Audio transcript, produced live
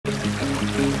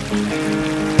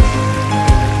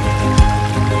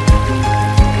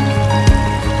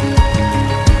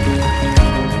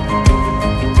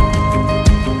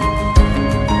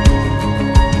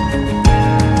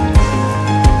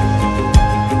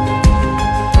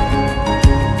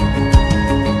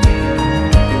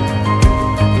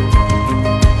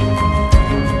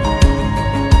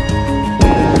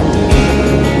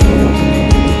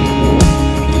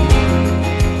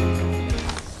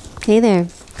Hey there,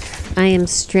 I am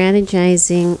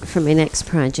strategizing for my next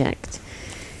project,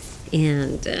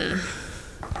 and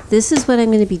this is what I'm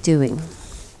going to be doing.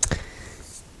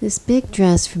 This big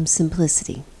dress from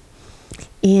Simplicity,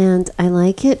 and I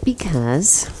like it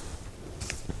because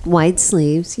wide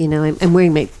sleeves, you know, I'm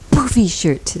wearing my poofy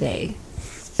shirt today,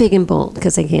 big and bold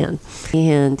because I can,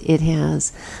 and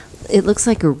it looks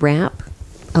like a wrap,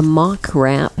 a mock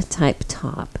wrap type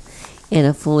top and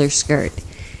a fuller skirt.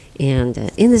 And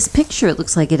in this picture, it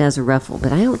looks like it has a ruffle,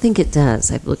 but I don't think it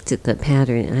does. I've looked at the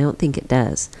pattern, and I don't think it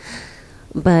does.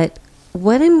 But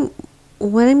what I'm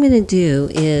going to do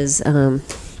is, I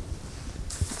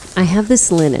have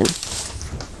this linen.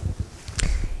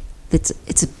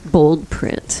 It's a bold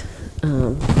print.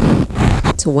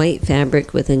 It's a white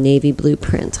fabric with a navy blue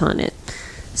print on it.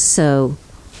 So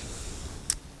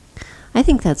I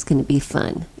think that's going to be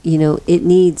fun. You know, it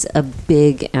needs a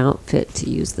big outfit to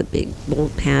use the big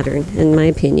bold pattern, in my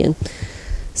opinion.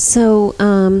 So,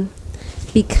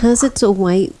 because it's a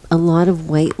lot of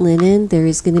white linen, there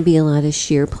is going to be a lot of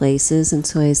sheer places, and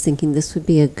so I was thinking this would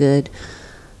be a good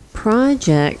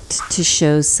project to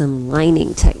show some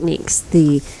lining techniques.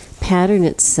 The pattern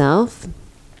itself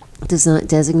does not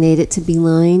designate it to be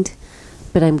lined,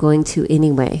 but I'm going to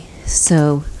anyway.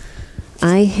 So,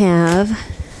 I have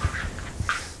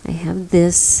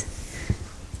this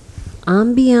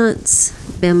Ambiance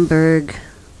Bemberg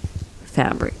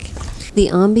fabric. The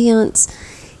Ambiance,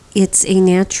 it's a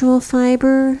natural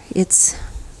fiber. It's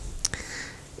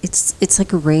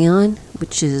like a rayon,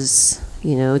 which is,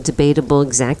 you know, debatable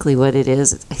exactly what it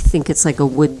is. I think it's like a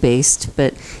wood-based,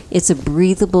 but it's a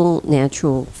breathable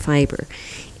natural fiber,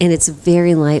 and it's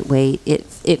very lightweight.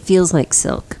 It feels like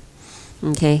silk.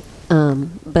 Okay,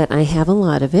 but I have a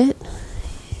lot of it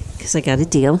because I got a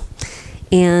deal,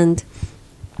 and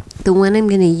the one I'm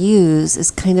going to use is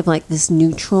kind of like this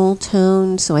neutral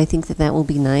tone, so I think that will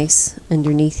be nice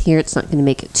underneath here. It's not going to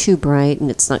make it too bright, and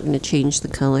it's not going to change the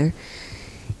color.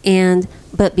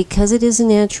 But because it is a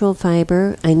natural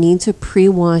fiber, I need to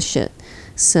pre-wash it.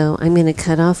 So I'm going to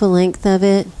cut off a length of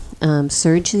it,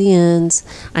 serge the ends.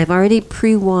 I've already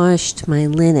pre-washed my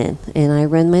linen, and I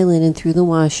run my linen through the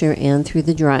washer and through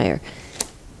the dryer,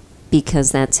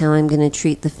 because that's how I'm going to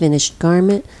treat the finished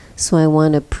garment. So I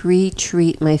want to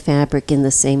pre-treat my fabric in the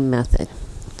same method.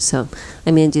 So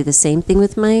I'm going to do the same thing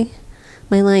with my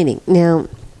lining. Now,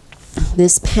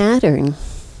 this pattern,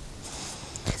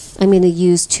 I'm going to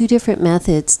use two different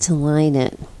methods to line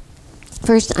it.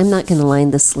 First, I'm not going to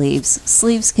line the sleeves.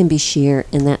 Sleeves can be sheer,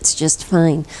 and that's just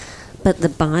fine. But the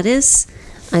bodice,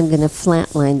 I'm going to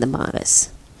flat line the bodice.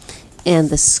 And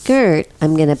the skirt,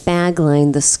 I'm going to bag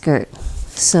line the skirt.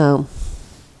 So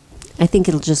I think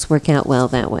it'll just work out well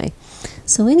that way.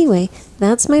 So anyway,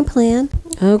 that's my plan.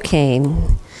 Okay,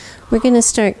 we're going to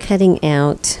start cutting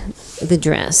out the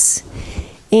dress.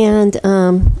 And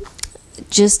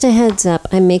just a heads up,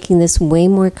 I'm making this way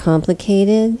more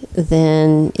complicated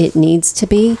than it needs to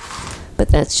be. But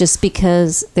that's just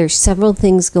because there's several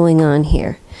things going on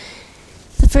here.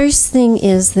 The first thing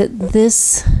is that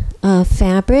this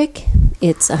fabric,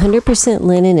 it's 100%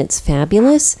 linen. It's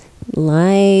fabulous.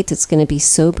 Light, it's going to be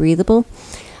so breathable.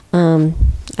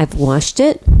 I've washed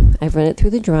it, I've run it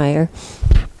through the dryer.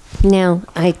 Now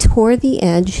I tore the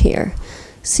edge here,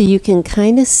 so you can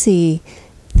kind of see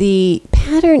the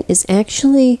pattern is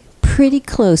actually pretty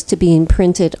close to being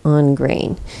printed on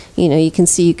grain. You know, you can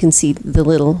see the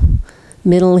little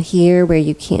middle here where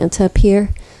you can't up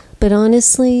here, but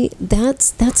honestly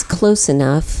that's close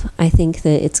enough. I think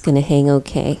that it's going to hang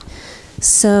okay.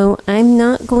 So I'm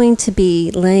not going to be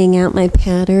laying out my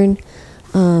pattern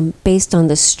based on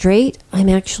the straight. I'm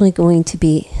actually going to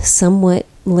be somewhat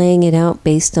laying it out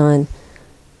based on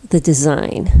the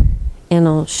design. And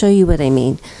I'll show you what I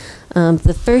mean.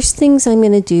 The first things I'm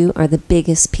going to do are the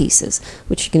biggest pieces,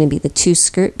 which are going to be the two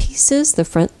skirt pieces, the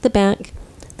front, the back,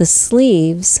 the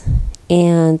sleeves,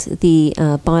 and the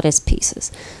bodice pieces.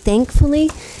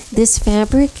 Thankfully, this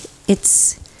fabric,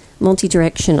 it's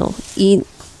multi-directional.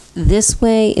 This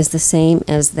way is the same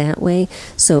as that way,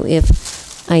 so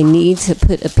if I need to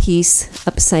put a piece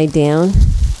upside down,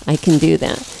 I can do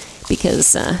that,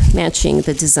 because matching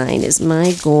the design is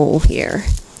my goal here.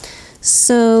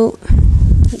 So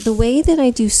the way that I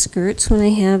do skirts when I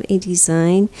have a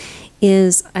design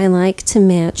is I like to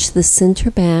match the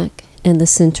center back and the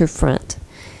center front.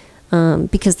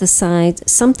 Because the sides,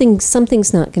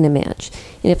 something's not going to match.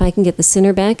 And if I can get the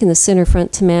center back and the center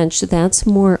front to match, that's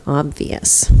more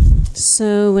obvious.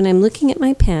 So when I'm looking at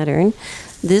my pattern,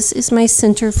 this is my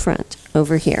center front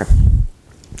over here.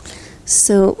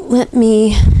 So let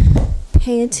me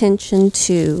pay attention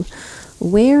to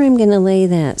where I'm going to lay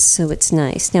that so it's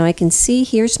nice. Now I can see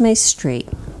here's my straight.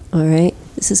 All right,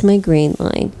 this is my grain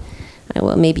line.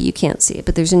 Well, maybe you can't see it,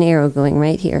 but there's an arrow going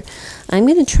right here. I'm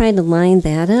going to try to line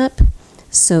that up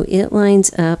so it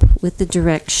lines up with the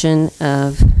direction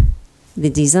of the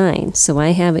design. So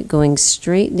I have it going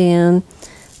straight down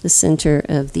the center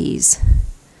of these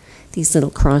little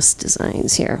cross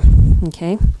designs here.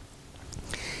 Okay,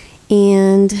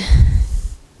 and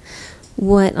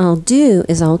what I'll do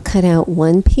is I'll cut out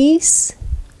one piece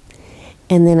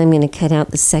and then I'm going to cut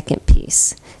out the second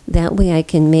piece. That way I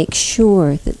can make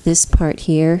sure that this part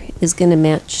here is going to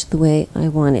match the way I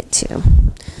want it to.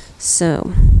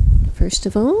 So first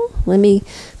of all, let me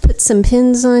put some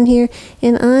pins on here.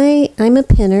 And I'm a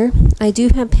pinner. I do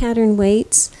have pattern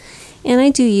weights and I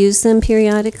do use them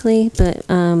periodically, but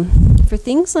for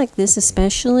things like this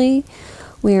especially,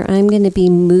 where I'm going to be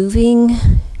moving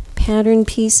pattern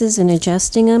pieces and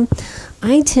adjusting them,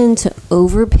 I tend to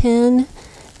overpin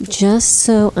just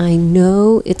so I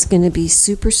know it's going to be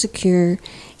super secure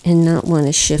and not want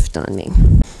to shift on me.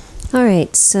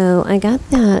 Alright, so I got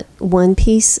that one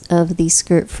piece of the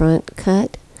skirt front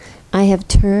cut. I have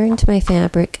turned my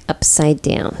fabric upside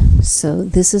down. So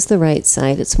this is the right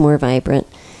side, it's more vibrant.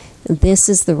 This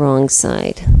is the wrong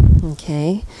side.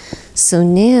 Okay, so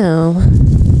now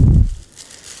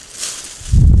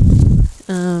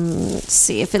let's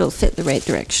see if it'll fit the right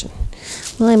direction.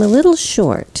 Well, I'm a little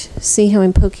short. See how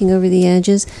I'm poking over the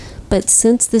edges? But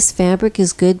since this fabric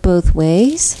is good both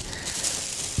ways,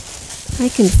 I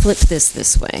can flip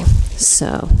this way.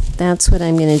 So that's what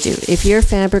I'm going to do. If your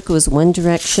fabric was one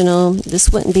directional,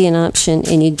 this wouldn't be an option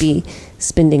and you'd be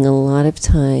spending a lot of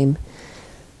time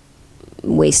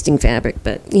wasting fabric.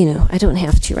 But, you know, I don't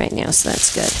have to right now, so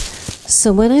that's good.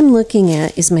 So what I'm looking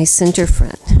at is my center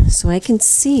front. So I can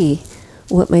see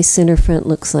what my center front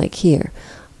looks like here.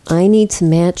 I need to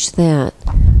match that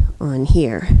on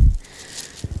here.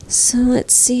 So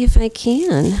let's see if I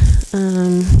can.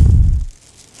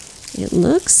 It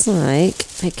looks like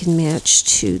I can match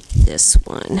to this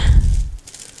one.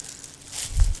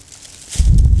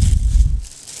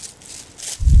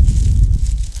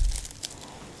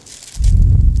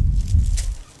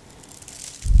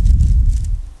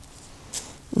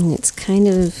 And it's kind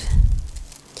of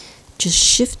just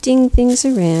shifting things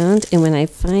around, and when I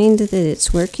find that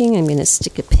it's working, I'm going to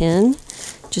stick a pin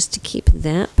just to keep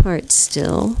that part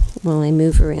still while I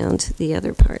move around the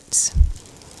other parts.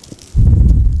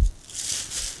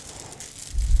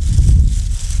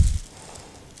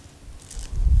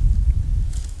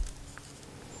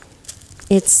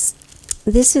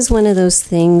 This is one of those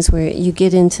things where you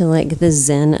get into like the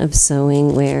zen of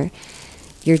sewing, where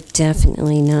you're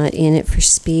definitely not in it for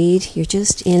speed. You're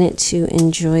just in it to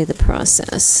enjoy the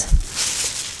process.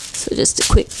 So just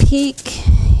a quick peek.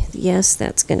 Yes,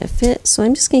 that's going to fit. So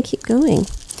I'm just going to keep going.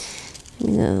 I'm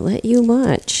going to let you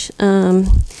watch.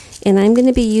 And I'm going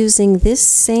to be using this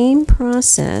same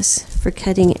process for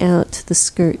cutting out the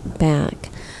skirt back.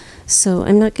 So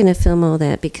I'm not going to film all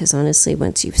that because honestly,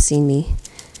 once you've seen me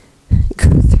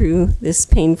go through this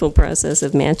painful process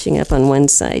of matching up on one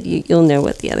side, you'll know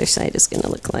what the other side is going to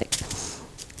look like.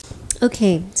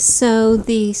 Okay, so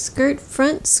the skirt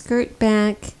front, skirt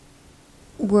back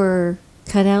were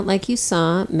cut out like you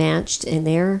saw, matched, and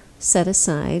they're set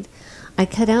aside. I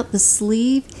cut out the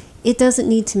sleeve. It doesn't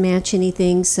need to match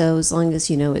anything, so as long as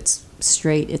you know it's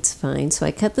straight, it's fine. So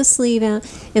I cut the sleeve out,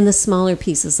 and the smaller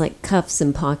pieces like cuffs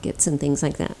and pockets and things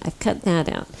like that, I've cut that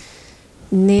out.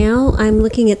 Now I'm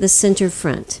looking at the center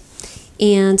front,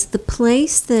 and the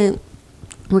place that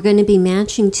we're going to be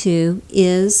matching to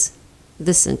is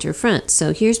the center front.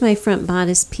 So here's my front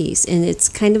bodice piece, and it's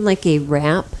kind of like a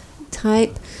wrap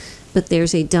type, but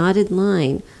there's a dotted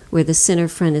line where the center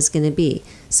front is going to be.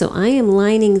 So I am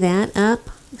lining that up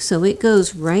so it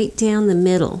goes right down the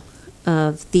middle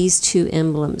of these two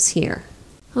emblems here.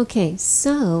 Okay,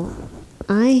 so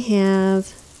I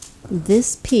have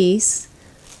this piece.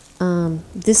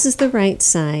 This is the right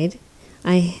side.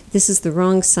 This is the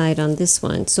wrong side on this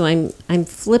one. So I'm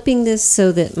flipping this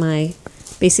so that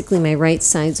basically my right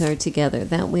sides are together.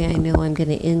 That way I know I'm going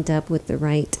to end up with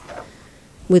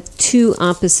with two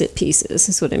opposite pieces,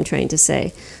 is what I'm trying to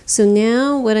say. So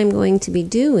now what I'm going to be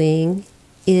doing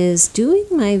is doing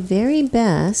my very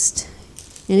best.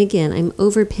 And again, I'm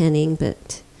overpinning,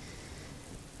 but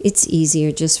it's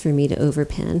easier just for me to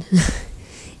overpin.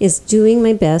 Is doing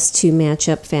my best to match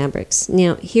up fabrics.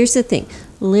 Now, here's the thing.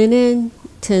 Linen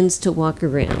tends to walk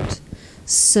around.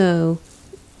 So,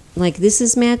 like this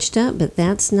is matched up, but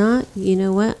that's not. You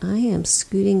know what? I am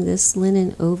scooting this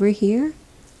linen over here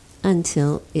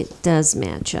until it does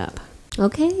match up.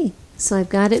 Okay, So I've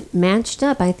got it matched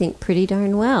up, I think, pretty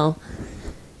darn well.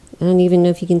 I don't even know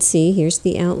if you can see. Here's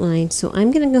the outline. So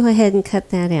I'm going to go ahead and cut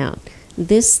that out.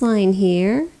 This line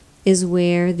here is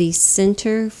where the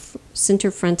center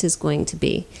front is going to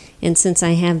be. And since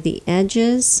I have the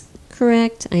edges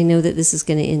correct, I know that this is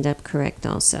going to end up correct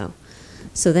also.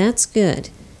 So that's good.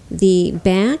 The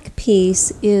back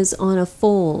piece is on a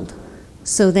fold,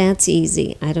 so that's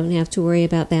easy. I don't have to worry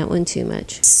about that one too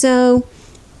much. So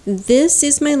this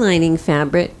is my lining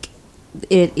fabric.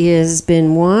 It has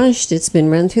been washed, it's been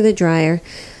run through the dryer.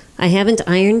 I haven't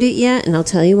ironed it yet, and I'll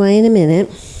tell you why in a minute.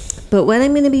 But what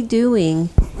I'm going to be doing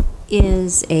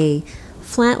is a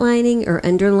flatlining or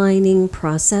underlining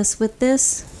process with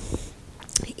this.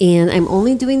 And I'm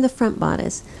only doing the front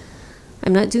bodice.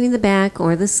 I'm not doing the back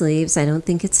or the sleeves. I don't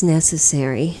think it's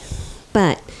necessary.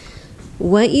 But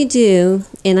what you do,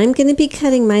 and I'm going to be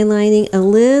cutting my lining a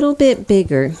little bit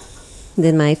bigger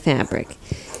than my fabric.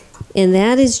 And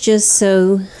that is just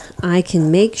so I can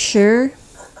make sure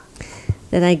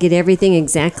that I get everything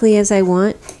exactly as I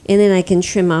want, and then I can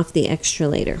trim off the extra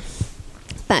later.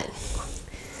 But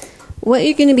what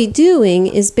you're going to be doing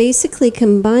is basically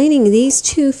combining these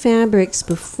two fabrics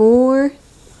before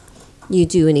you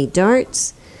do any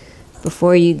darts,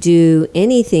 before you do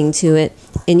anything to it,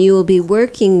 and you will be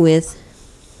working with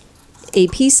a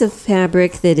piece of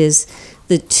fabric that is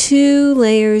the two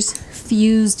layers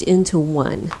fused into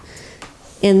one.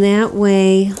 And that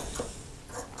way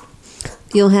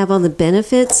you'll have all the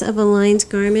benefits of a lined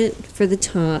garment for the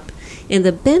top and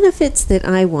the benefits that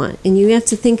I want. And you have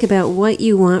to think about what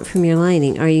you want from your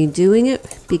lining. Are you doing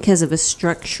it because of a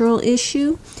structural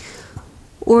issue?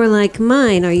 Or like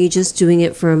mine, are you just doing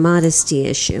it for a modesty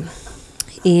issue?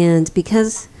 And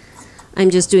because I'm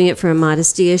just doing it for a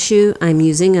modesty issue, I'm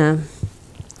using a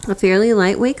fairly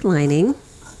lightweight lining,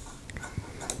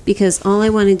 because all I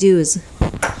want to do is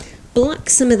block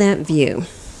some of that view.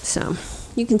 So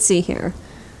you can see here,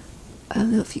 I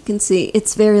don't know if you can see,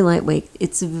 it's very lightweight.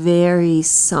 It's very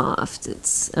soft.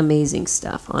 It's amazing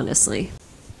stuff, honestly.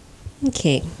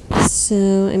 Okay,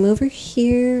 so I'm over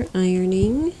here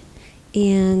ironing,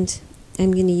 and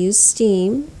I'm going to use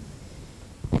steam.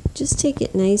 Just take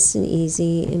it nice and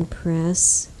easy and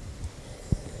press.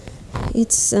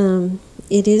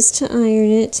 It is to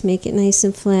iron it, to make it nice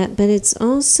and flat, but it's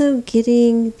also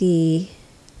getting the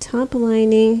top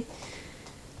lining,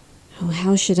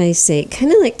 how should I say,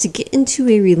 kind of like to get into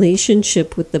a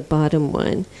relationship with the bottom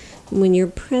one. When you're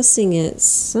pressing it,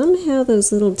 somehow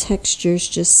those little textures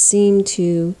just seem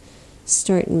to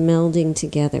start melding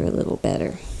together a little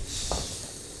better.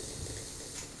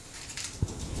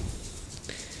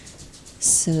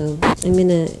 So I'm going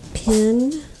to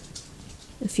pin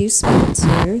a few spots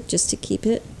here just to keep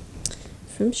it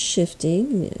from shifting.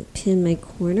 I'm going to pin my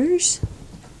corners.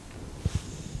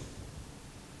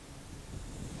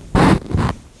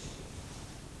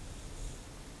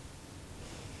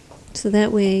 So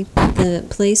that way the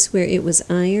place where it was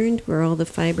ironed, where all the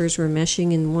fibers were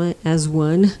meshing in one, as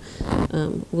one,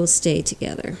 will stay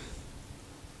together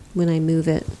when I move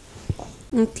it.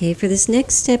 Okay, for this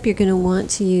next step, you're going to want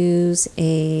to use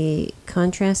a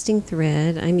contrasting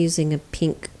thread. I'm using a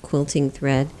pink quilting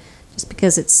thread just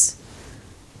because it's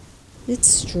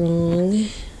strong,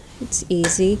 it's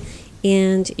easy,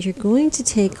 and you're going to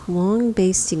take long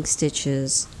basting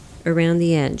stitches around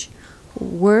the edge.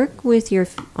 Work with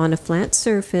on a flat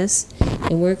surface,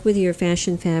 and work with your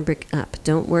fashion fabric up.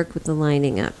 Don't work with the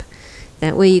lining up.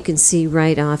 That way you can see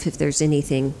right off if there's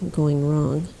anything going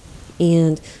wrong.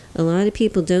 And a lot of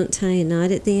people don't tie a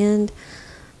knot at the end.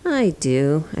 I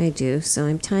do. So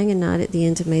I'm tying a knot at the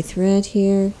end of my thread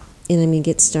here, and I'm going to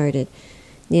get started.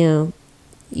 Now,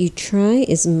 you try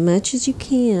as much as you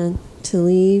can to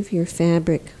leave your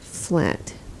fabric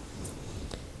flat.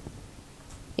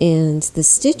 And the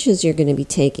stitches you're going to be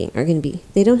taking are going to be,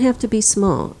 they don't have to be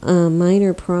small. Mine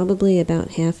are probably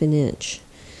about 1/2 inch.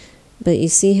 But you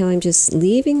see how I'm just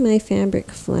leaving my fabric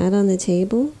flat on the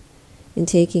table and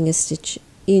taking a stitch.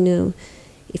 You know,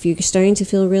 if you're starting to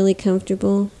feel really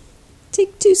comfortable,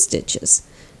 take 2 stitches.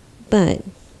 But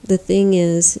the thing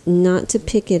is not to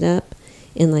pick it up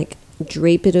and like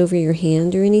drape it over your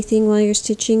hand or anything while you're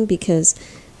stitching, because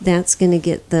that's going to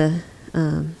get the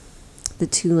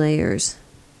 2 layers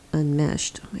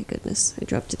unmeshed. Oh my goodness, I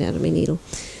dropped it out of my needle.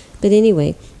 But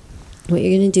anyway, what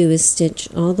you're going to do is stitch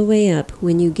all the way up.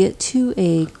 When you get to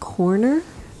a corner,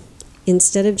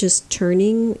 instead of just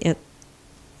turning at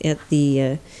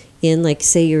the end, like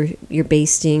say you're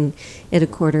basting at a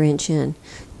 1/4 inch in,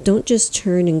 don't just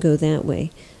turn and go that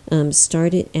way.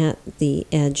 Start it at the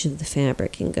edge of the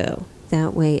fabric and go.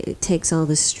 That way it takes all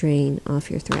the strain off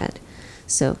your thread.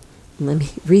 So let me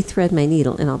rethread my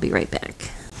needle and I'll be right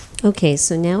back. Okay,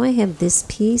 so now I have this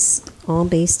piece all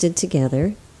basted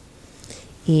together,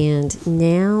 and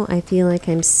now I feel like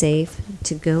I'm safe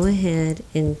to go ahead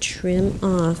and trim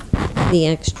off the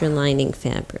extra lining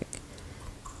fabric.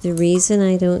 The reason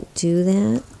I don't do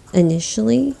that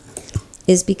initially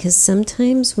is because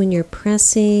sometimes when you're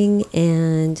pressing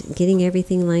and getting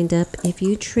everything lined up, if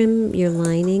you trim your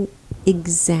lining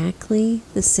exactly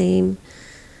the same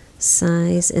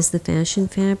size as the fashion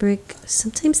fabric,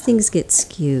 sometimes things get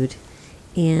skewed.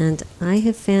 And I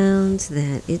have found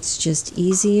that it's just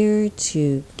easier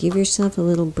to give yourself a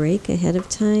little break ahead of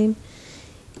time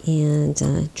and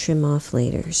trim off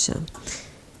later. So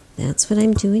that's what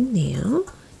I'm doing now.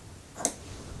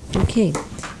 Okay,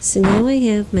 so now I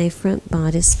have my front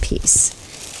bodice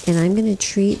piece, and I'm going to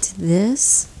treat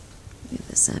this, get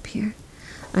this up here,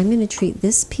 I'm going to treat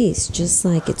this piece just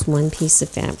like it's one piece of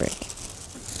fabric.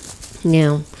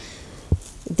 Now,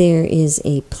 there is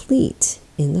a pleat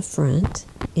in the front,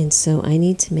 and so I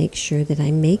need to make sure that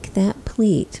I make that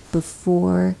pleat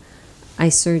before I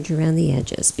serge around the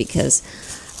edges, because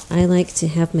I like to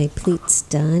have my pleats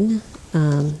done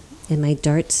and my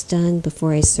darts done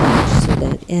before I serge, so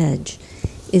that edge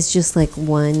is just like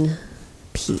one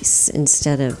piece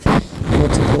instead of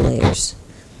multiple layers.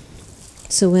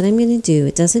 So what I'm going to do,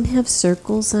 it doesn't have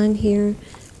circles on here,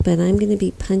 but I'm going to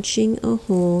be punching a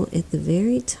hole at the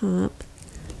very top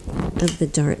of the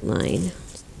dart line,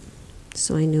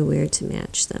 so I know where to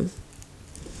match them.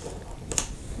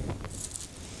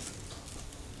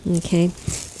 Okay,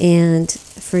 and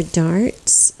for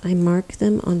darts, I mark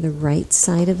them on the right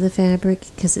side of the fabric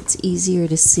because it's easier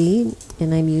to see,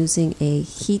 and I'm using a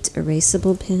heat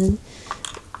erasable pen,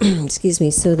 excuse me,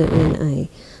 so that when I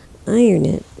iron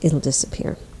it, it'll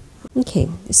disappear. Okay,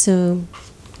 so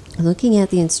looking at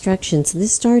the instructions,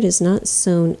 this dart is not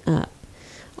sewn up.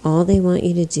 All they want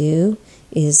you to do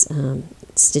is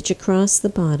stitch across the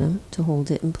bottom to hold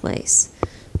it in place.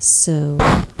 So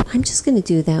I'm just going to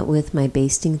do that with my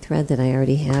basting thread that I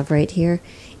already have right here,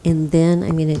 and then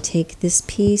I'm going to take this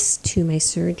piece to my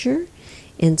serger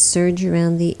and serge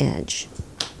around the edge.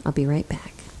 I'll be right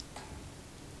back.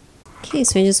 Okay,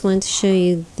 so I just wanted to show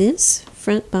you this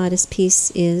front bodice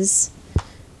piece is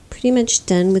pretty much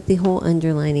done with the whole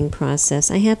underlining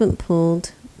process. I haven't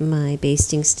pulled my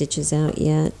basting stitches out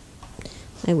yet.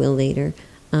 I will later.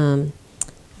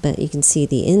 But you can see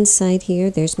the inside here,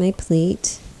 there's my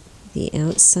pleat, the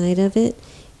outside of it,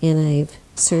 and I've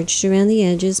serged around the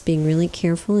edges, being really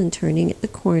careful and turning at the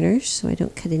corners so I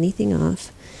don't cut anything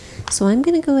off. So I'm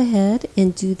going to go ahead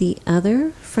and do the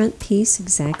other front piece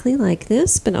exactly like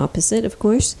this, but opposite, of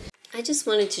course. I just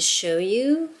wanted to show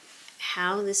you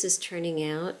how this is turning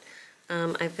out.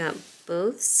 I've got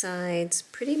both sides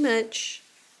pretty much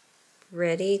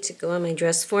ready to go on my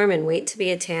dress form and wait to be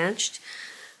attached.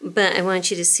 But I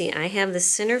want you to see I have the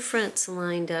center fronts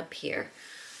lined up here.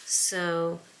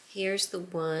 So here's the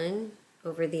one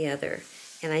over the other.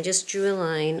 And I just drew a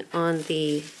line on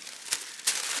the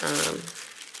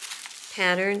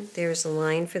pattern. There's a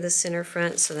line for the center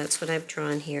front, so that's what I've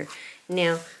drawn here.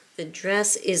 Now, the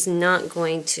dress is not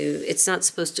going to, it's not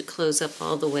supposed to close up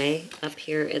all the way up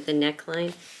here at the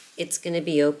neckline. It's going to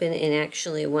be open, and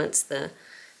actually once the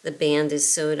band is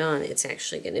sewed on, it's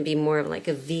actually going to be more of like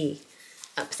a V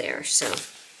up there. So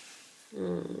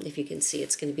if you can see,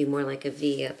 it's going to be more like a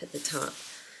V up at the top.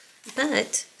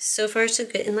 But so far so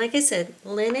good. And like I said,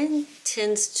 linen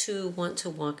tends to want to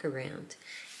walk around.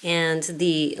 And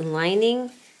the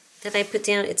lining that I put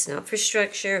down, it's not for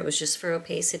structure, it was just for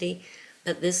opacity.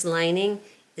 But this lining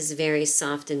is very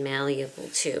soft and malleable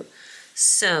too.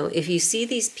 So if you see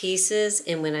these pieces,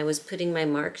 and when I was putting my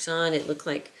marks on, it looked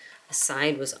like a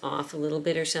side was off a little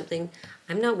bit or something,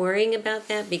 I'm not worrying about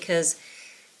that because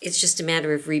it's just a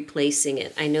matter of replacing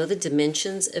it. I know the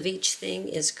dimensions of each thing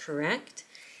is correct,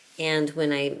 and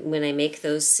when I make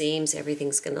those seams,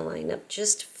 everything's going to line up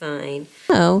just fine.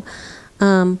 So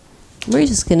we're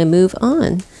just going to move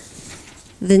on.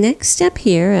 The next step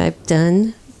here, I've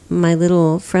done my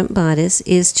little front bodice,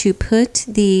 is to put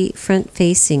the front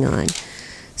facing on.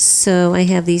 So I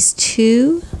have these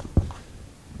two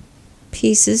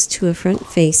pieces to a front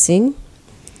facing,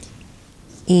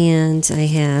 and I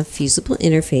have fusible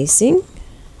interfacing,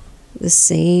 the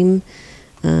same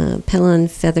Pellon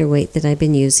featherweight that I've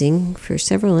been using for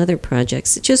several other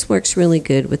projects. It just works really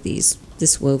good with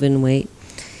this woven weight.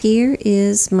 Here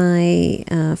is my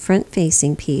front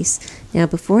facing piece. Now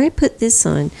before I put this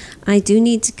on, I do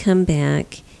need to come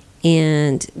back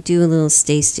and do a little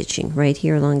stay stitching right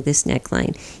here along this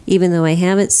neckline. Even though I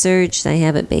have it serged, I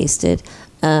have it basted,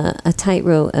 a tight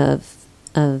row of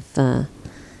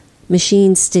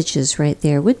machine stitches right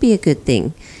there would be a good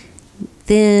thing.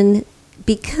 Then,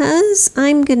 because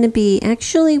I'm going to be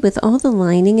actually with all the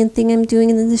lining and thing I'm doing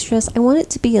in this dress, I want it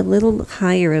to be a little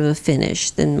higher of a finish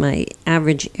than my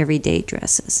average everyday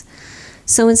dresses.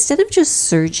 So instead of just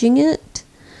serging it,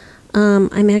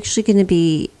 I'm actually going to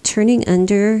be turning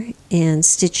under and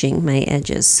stitching my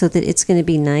edges so that it's going to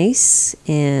be nice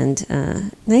and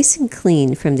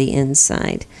clean from the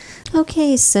inside.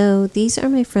 Okay, so these are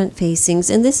my front facings,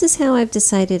 and this is how I've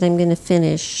decided I'm going to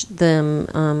finish them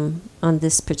on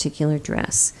this particular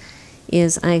dress.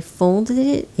 Is I folded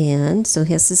it in, so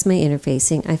this is my inner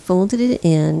facing. I folded it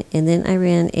in, and then I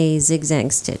ran a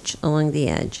zigzag stitch along the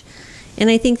edge. And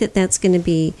I think that that's going to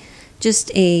be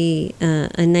just a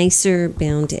nicer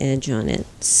bound edge on it.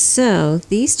 So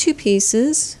these two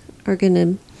pieces are going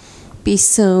to be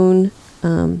sewn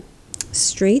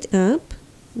straight up.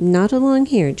 Not along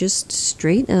here, just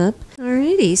straight up.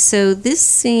 Alrighty, so this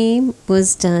seam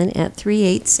was done at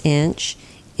 3/8 inch,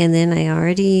 and then I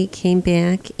already came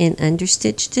back and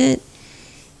understitched it.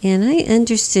 And I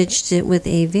understitched it with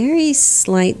a very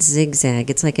slight zigzag.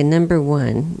 It's like a number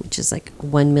 1, which is like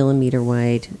 1 millimeter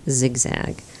wide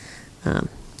zigzag.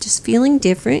 Just feeling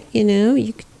different, you know,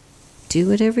 you can do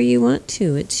whatever you want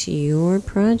to. It's your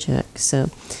project. So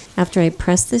after I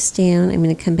press this down, I'm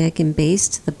going to come back and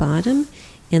baste the bottom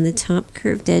and the top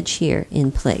curved edge here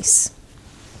in place.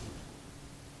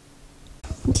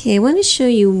 Okay, I want to show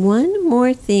you one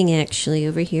more thing actually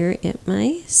over here at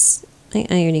my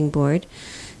ironing board.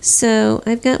 So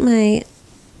I've got my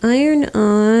iron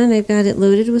on, I've got it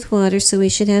loaded with water, so we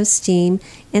should have steam,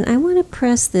 and I want to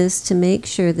press this to make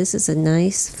sure this is a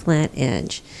nice flat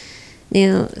edge.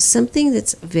 Now, something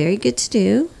that's very good to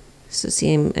do, so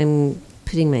see I'm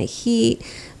putting my heat,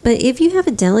 but if you have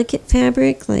a delicate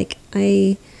fabric, like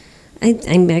I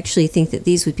actually think that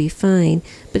these would be fine,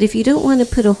 but if you don't want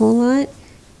to put a whole lot,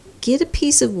 get a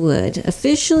piece of wood.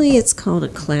 Officially, it's called a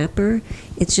clapper.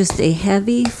 It's just a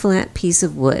heavy, flat piece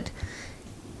of wood.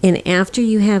 And after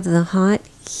you have the hot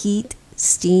heat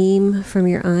steam from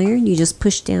your iron, you just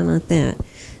push down on that.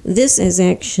 This is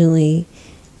actually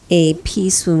a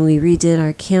piece when we redid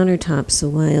our countertops a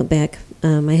while back.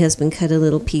 My husband cut a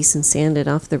little piece and sanded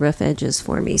off the rough edges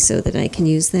for me so that I can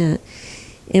use that.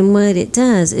 And what it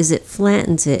does is it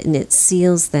flattens it and it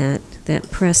seals that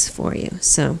press for you.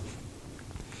 So,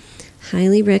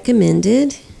 highly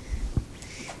recommended.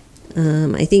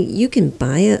 I think you can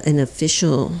buy an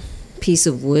official piece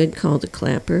of wood called a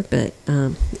clapper, but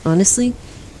honestly,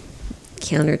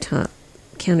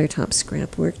 countertop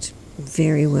scrap worked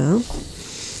very well.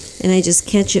 And I just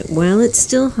catch it while it's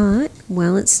still hot,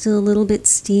 while it's still a little bit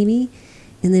steamy,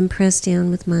 and then press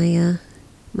down with my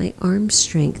my arm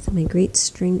strength, my great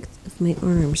strength of my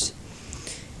arms.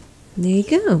 And there you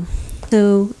go.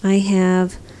 So I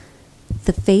have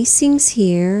the facings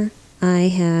here. I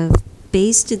have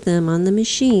basted them on the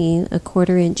machine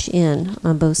 1/4 inch in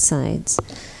on both sides.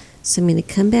 So I'm going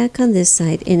to come back on this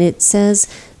side, and it says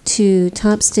to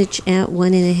top stitch at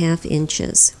 1.5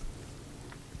 inches.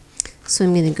 So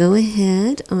I'm going to go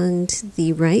ahead on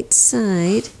the right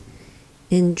side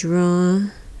and draw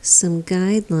some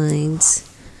guidelines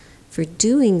for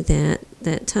doing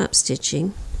that top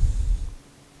stitching.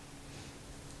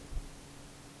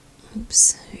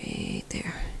 Oops, right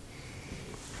there.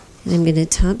 And I'm going to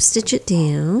top stitch it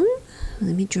down.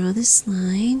 Let me draw this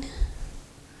line.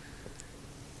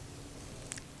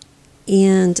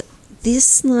 And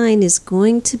this line is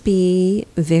going to be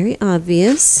very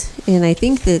obvious, and I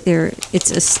think that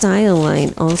it's a style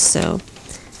line also.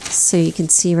 So you can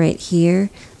see right here,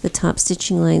 the top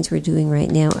stitching lines we're doing right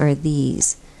now are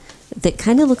these. That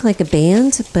kind of look like a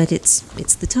band, but it's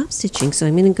the top stitching. So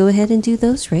I'm going to go ahead and do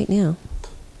those right now.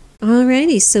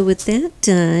 Alrighty, so with that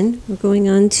done, we're going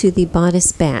on to the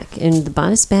bodice back. And the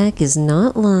bodice back is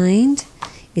not lined.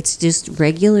 It's just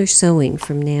regular sewing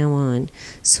from now on.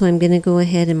 So I'm going to go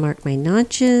ahead and mark my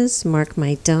notches, mark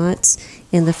my dots,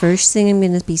 and the first thing I'm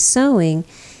going to be sewing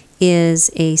is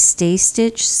a stay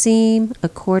stitch seam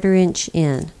 1/4 inch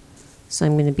in. So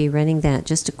I'm going to be running that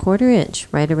just 1/4 inch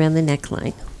right around the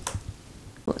neckline.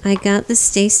 I got the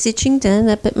stay stitching done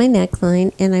up at my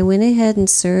neckline, and I went ahead and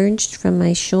serged from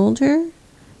my shoulder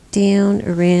down,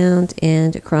 around,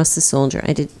 and across the shoulder.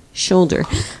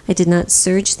 I did not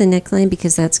serge the neckline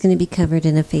because that's going to be covered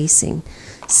in a facing.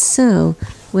 So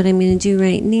what I'm going to do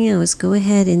right now is go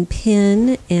ahead and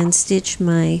pin and stitch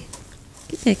my,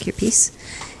 get back your piece,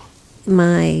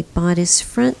 my bodice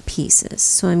front pieces.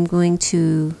 So I'm going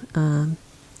to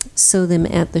sew them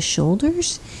at the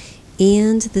shoulders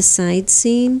and the side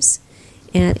seams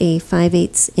at a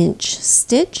 5/8 inch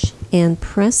stitch and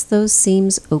press those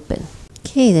seams open.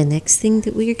 Okay, the next thing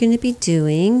that we are going to be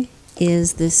doing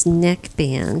is this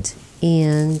neckband,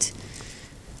 and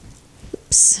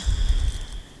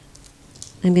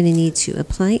I'm going to need to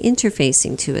apply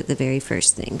interfacing to it the very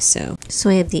first thing. So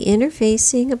I have the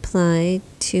interfacing applied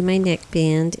to my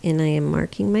neckband, and I am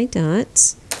marking my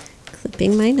dots,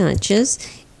 clipping my notches,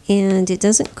 and it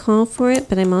doesn't call for it,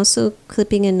 but I'm also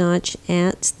clipping a notch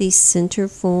at the center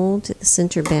fold, at the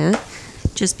center back,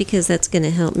 just because that's going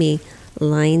to help me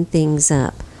line things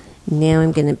up. Now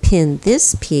I'm going to pin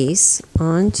this piece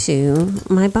onto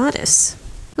my bodice.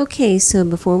 Okay, so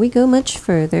before we go much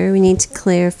further, we need to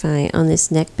clarify on this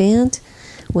neckband.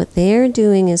 What they're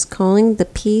doing is calling the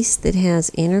piece that has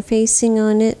interfacing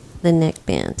on it the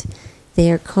neckband.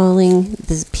 They are calling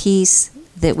the piece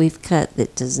that we've cut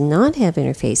that does not have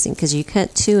interfacing, because you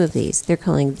cut two of these, they're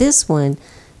calling this one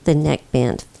the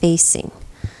neckband facing.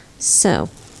 So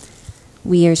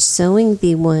we are sewing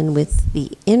the one with the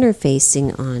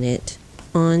interfacing on it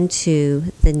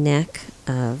onto the neck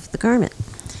of the garment.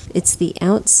 It's the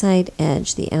outside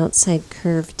edge, the outside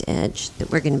curved edge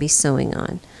that we're going to be sewing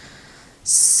on.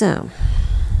 So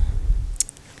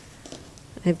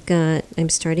I'm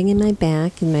starting in my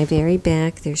back. In my very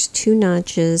back, there's 2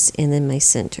 notches and then my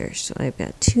center. So I've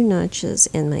got 2 notches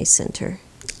and my center.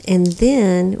 And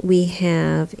then we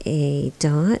have a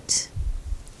dot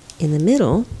in the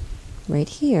middle, right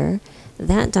here.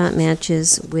 That dot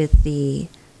matches with the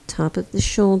top of the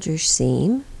shoulder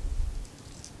seam,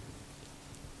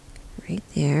 right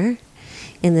there.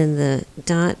 And then the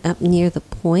dot up near the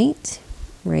point,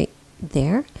 right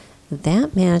there,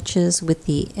 that matches with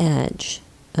the edge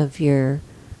of your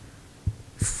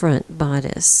front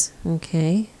bodice.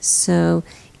 Okay, so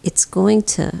it's going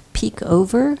to peek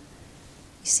over. You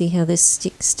see how this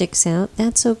sticks out?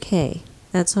 That's okay.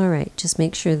 That's all right. Just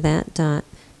make sure that dot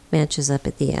matches up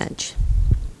at the edge.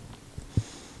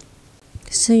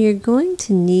 So you're going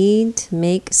to need to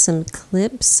make some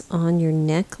clips on your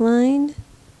neckline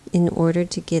in order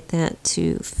to get that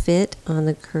to fit on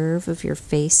the curve of your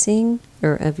facing,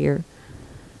 or of your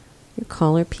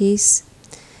collar piece.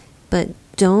 But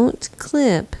don't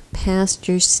clip past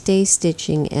your stay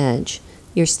stitching edge.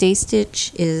 Your stay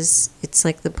stitch it's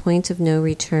like the point of no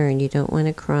return. You don't want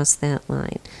to cross that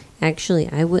line. Actually,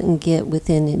 I wouldn't get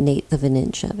within 1/8 of an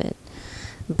inch of it.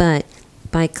 But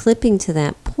by clipping to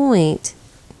that point,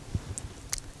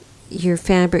 your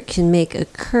fabric can make a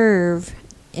curve,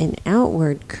 an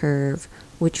outward curve,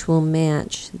 which will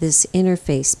match this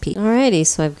interface piece. Alrighty,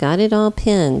 so I've got it all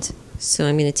pinned. So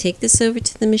I'm going to take this over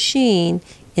to the machine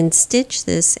and stitch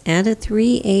this at a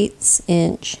 3/8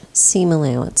 inch seam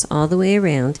allowance all the way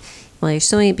around. While you're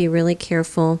sewing, be really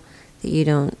careful that you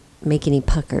don't make any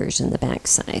puckers in the back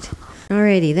side.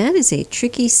 Alrighty, that is a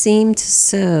tricky seam to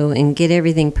sew and get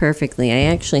everything perfectly. I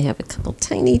actually have a couple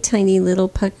tiny little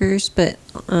puckers, but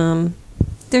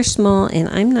they're small and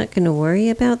I'm not going to worry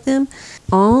about them.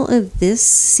 All of this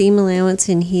seam allowance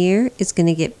in here is going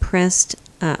to get pressed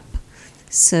up.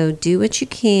 So do what you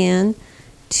can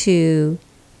to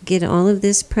get all of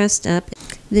this pressed up.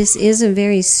 This is a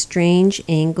very strange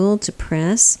angle to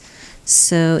press.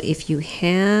 So if you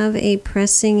have a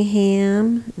pressing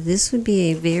ham, this would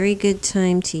be a very good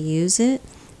time to use it,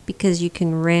 because you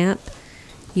can wrap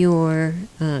your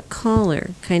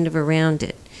collar kind of around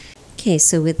it. Okay,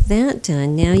 so with that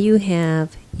done, now you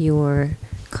have your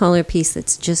collar piece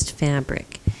that's just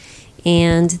fabric.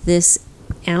 And this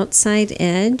outside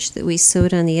edge that we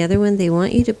sewed on the other one, they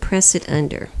want you to press it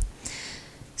under.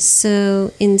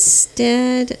 So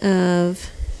instead of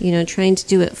trying to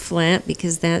do it flat,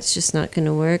 because that's just not going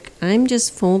to work, I'm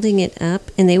just folding it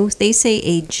up, and they say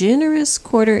a generous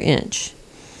 1/4 inch.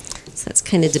 So that's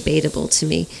kind of debatable to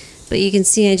me. But you can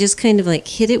see I just kind of like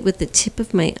hit it with the tip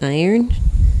of my iron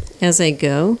as I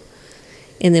go.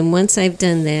 And then once I've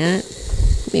done that,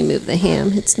 let me move the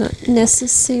ham. It's not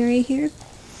necessary here.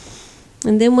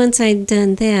 And then once I've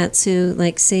done that, so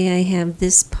like say I have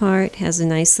this part has a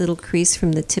nice little crease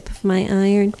from the tip of my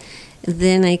iron,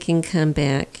 then I can come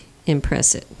back and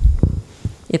press it,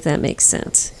 if that makes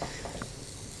sense.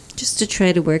 Just to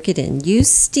try to work it in. Use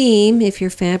steam if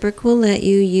your fabric will let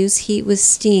you. Use heat with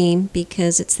steam,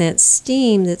 because it's that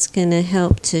steam that's going to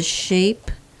help to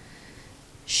shape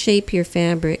your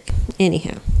fabric.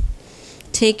 Anyhow,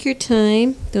 take your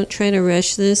time. Don't try to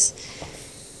rush this,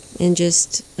 and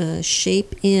just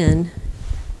shape in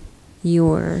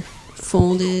your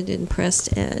folded and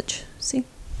pressed edge. See?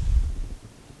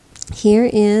 Here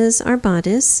is our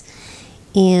bodice,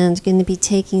 and going to be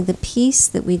taking the piece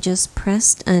that we just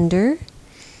pressed under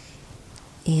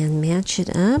and match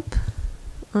it up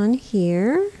on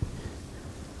here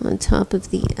on top of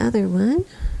the other one.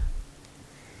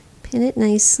 pin it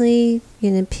nicely.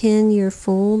 You're going to pin your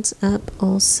folds up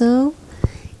also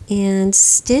and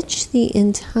stitch the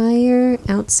entire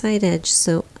outside edge.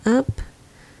 So up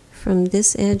from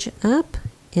this edge up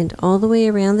and all the way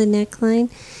around the neckline,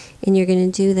 and you're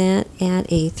going to do that at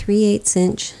a 3/8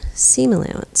 inch seam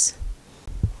allowance.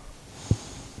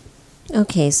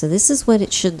 Okay, so this is what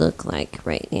it should look like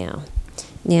right now.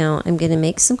 Now I'm going to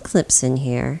make some clips in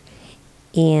here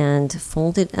and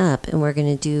fold it up, and we're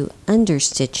going to do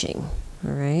understitching.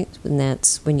 All right, and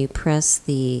that's when you press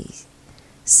the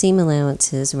seam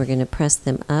allowances, we're going to press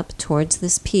them up towards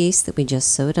this piece that we just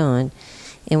sewed on,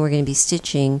 and we're going to be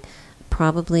stitching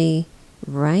probably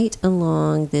right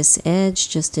along this edge,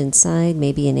 just inside,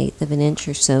 maybe 1/8 of an inch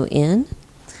or so in,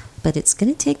 but it's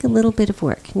going to take a little bit of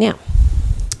work. Now,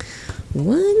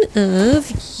 one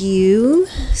of you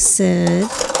said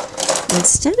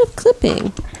instead of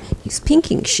clipping, use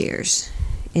pinking shears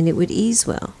and it would ease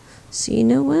well. So you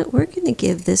know what, we're going to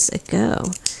give this a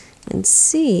go and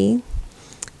see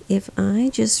if I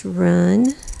just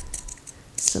run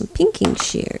some pinking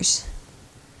shears,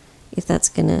 if that's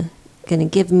gonna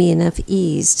give me enough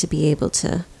ease to be able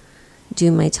to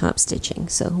do my top stitching.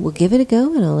 So we'll give it a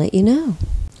go and I'll let you know.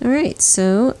 All right,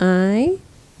 so I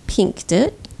pinked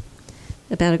it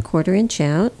about 1/4 inch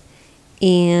out,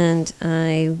 and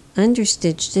I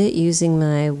understitched it using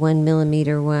my 1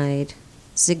 millimeter wide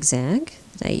zigzag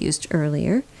that I used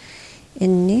earlier.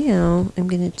 And now I'm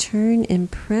going to turn and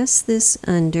press this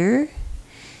under,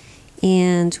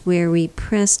 and where we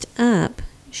pressed up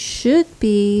should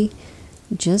be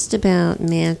just about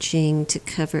matching to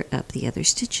cover up the other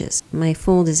stitches. My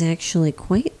fold is actually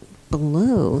quite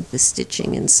below the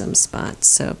stitching in some spots,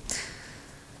 so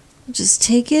I'll just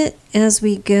take it as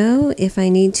we go. If I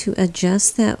need to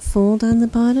adjust that fold on the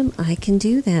bottom, I can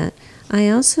do that. I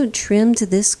also trimmed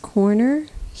this corner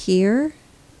here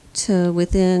to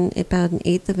within about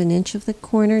 1/8 of an inch of the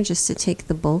corner, just to take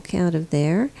the bulk out of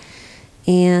there.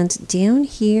 And down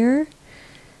here,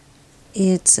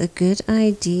 it's a good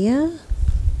idea.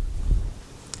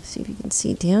 See if you can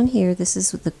see down here, this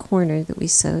is the corner that we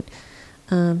sewed.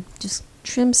 Just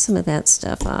trim some of that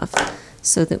stuff off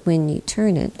so that when you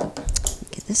turn it,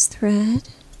 get this thread,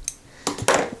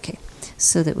 okay,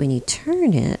 so that when you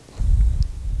turn it,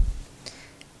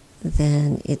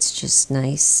 then it's just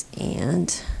nice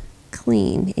and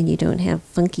clean and you don't have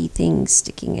funky things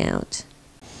sticking out.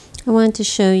 I want to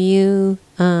show you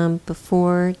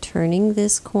before turning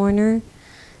this corner,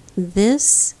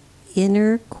 this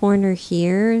inner corner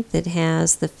here that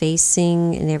has the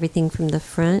facing and everything from the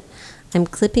front, I'm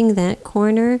clipping that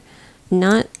corner,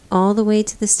 not all the way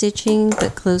to the stitching,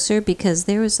 but closer, because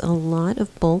there was a lot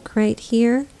of bulk right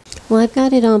here. Well, I've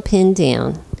got it all pinned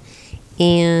down,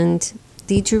 and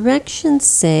the directions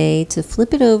say to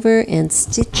flip it over and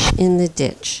stitch in the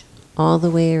ditch all the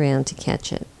way around to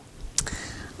catch it.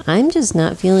 I'm just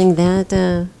not feeling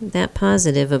that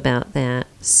positive about that.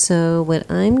 So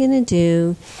what I'm going to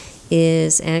do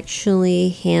is actually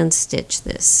hand stitch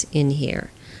this in here.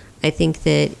 I think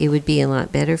that it would be a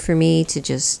lot better for me to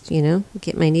just, you know,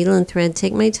 get my needle and thread,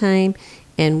 take my time,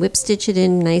 and whip stitch it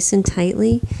in nice and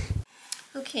tightly.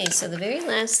 Okay, so the very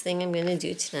last thing I'm going to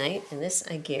do tonight, and this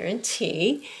I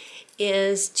guarantee,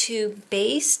 is to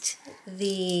baste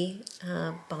the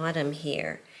bottom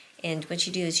here. And what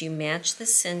you do is you match the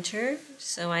center.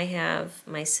 So I have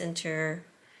my center,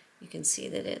 you can see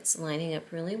that it's lining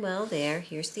up really well there.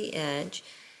 Here's the edge,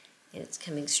 and it's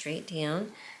coming straight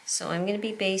down. So I'm going to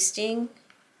be basting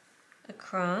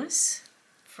across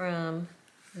from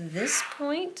this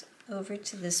point over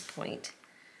to this point.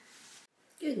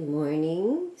 Good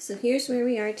morning. So here's where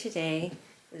we are today.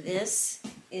 This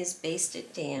is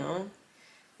basted down,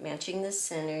 matching the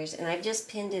centers, and I've just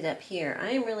pinned it up here.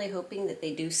 I am really hoping that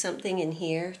they do something in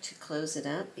here to close it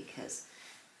up, because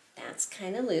that's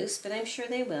kind of loose, but I'm sure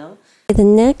they will. The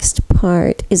next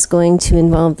part is going to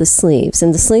involve the sleeves,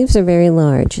 and the sleeves are very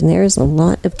large, and there is a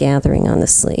lot of gathering on the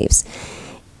sleeves,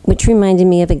 which reminded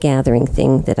me of a gathering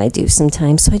thing that I do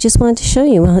sometimes, so I just wanted to show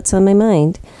you while it's on my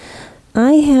mind.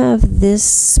 I have this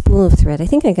spool of thread. I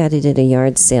think I got it at a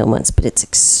yard sale once, but it's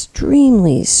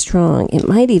extremely strong. It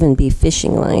might even be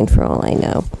fishing line for all I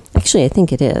know. Actually, I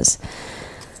think it is.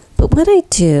 But what I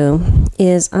do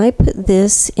is I put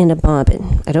this in a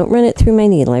bobbin. I don't run it through my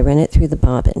needle. I run it through the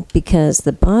bobbin, because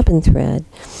the bobbin thread,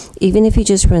 even if you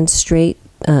just run straight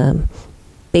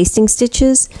basting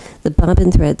stitches, the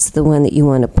bobbin thread's the one that you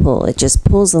want to pull. It just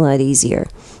pulls a lot easier.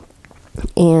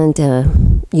 And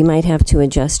you might have to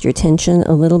adjust your tension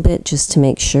a little bit just to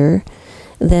make sure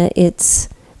that it's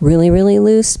really, really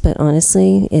loose, but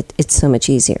honestly, it's so much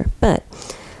easier. But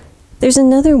There's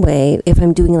another way if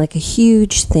I'm doing like a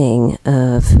huge thing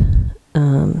of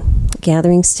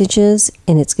gathering stitches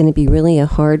and it's going to be really a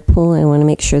hard pull. I want to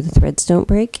make sure the threads don't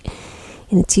break,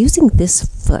 and it's using this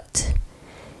foot.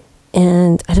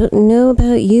 And I don't know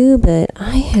about you, but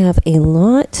I have a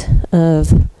lot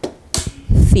of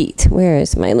feet. Where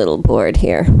is my little board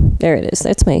here? There it is.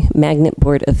 That's my magnet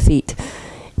board of feet.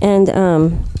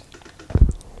 And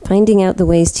finding out the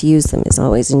ways to use them is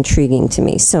always intriguing to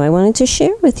me. So I wanted to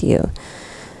share with you.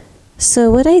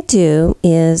 So what I do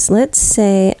is, let's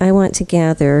say I want to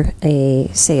gather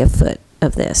say a foot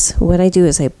of this. What I do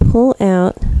is I pull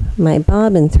out my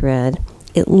bobbin thread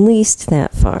at least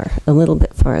that far, a little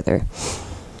bit farther.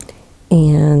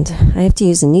 And I have to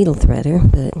use a needle threader,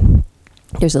 but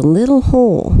there's a little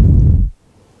hole.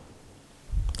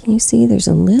 Can you see? There's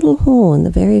a little hole in the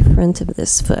very front of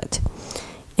this foot.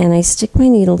 And I stick my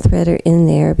needle threader in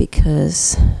there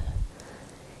because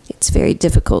it's very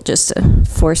difficult just to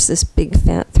force this big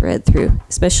fat thread through,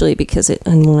 especially because it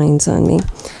unwinds on me.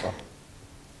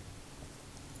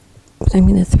 But I'm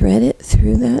going to thread it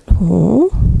through that hole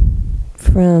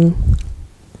from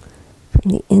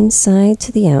the inside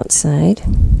to the outside.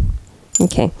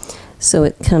 Okay, so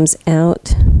it comes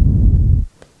out and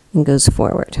goes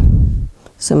forward.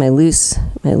 So my loose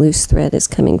thread is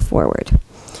coming forward.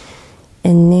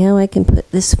 And now I can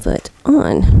put this foot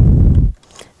on.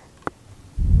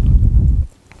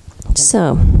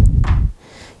 So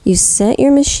you set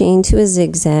your machine to a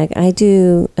zigzag. I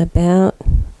do about,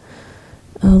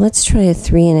 let's try a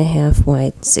 3.5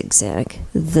 wide zigzag.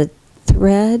 The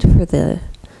thread for the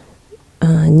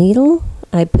needle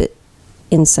I put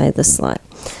inside the slot.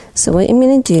 So what I'm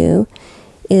going to do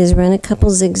is run a couple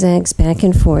zigzags back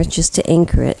and forth just to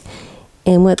anchor it.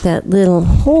 And what that little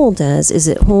hole does is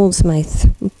it holds my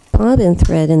bobbin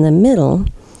thread in the middle.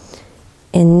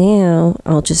 And now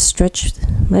I'll just stretch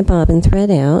my bobbin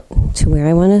thread out to where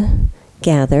I want to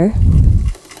gather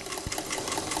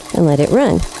and let it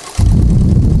run.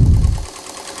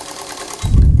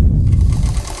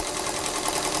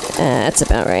 That's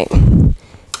about right.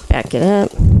 Back it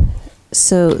up.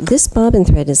 So this bobbin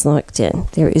thread is locked in.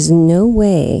 There is no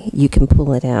way you can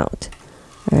pull it out.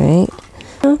 All right.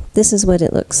 Well, this is what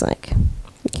it looks like.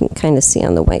 You can kind of see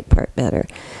on the white part better,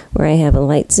 where I have a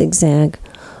light zigzag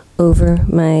over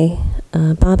my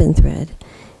bobbin thread.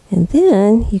 And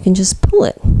then you can just pull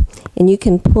it. And you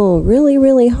can pull really,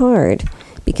 really hard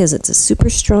because it's a super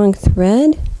strong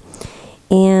thread.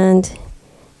 And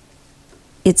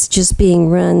it's just being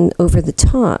run over the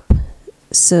top,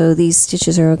 so these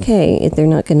stitches are okay. They're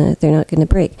not gonna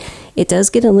break. It does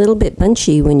get a little bit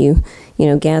bunchy when you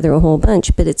gather a whole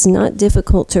bunch, but it's not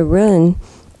difficult to run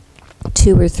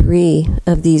 2 or 3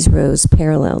 of these rows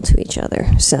parallel to each other.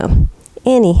 So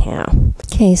anyhow,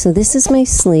 okay, so this is my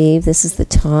sleeve. This is the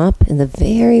top and the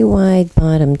very wide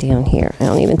bottom down here. I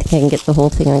don't even think I can get the whole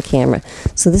thing on camera.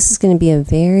 So this is going to be a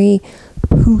very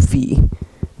poofy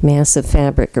mass of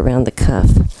fabric around the cuff.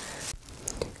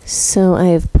 So I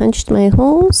have punched my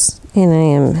holes and I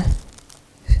am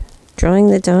drawing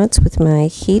the dots with my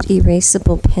heat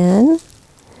erasable pen.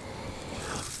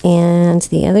 And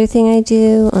the other thing I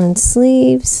do on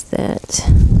sleeves, that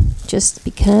just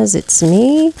because it's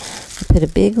me, I put a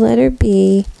big letter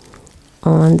B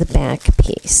on the back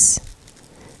piece.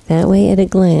 That way at a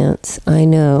glance I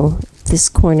know this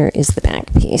corner is the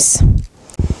back piece.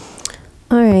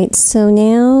 Alright, so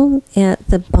now at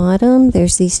the bottom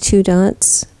there's these 2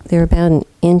 dots. They're about 1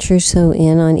 inch or so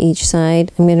in on each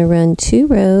side. I'm going to run 2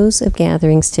 rows of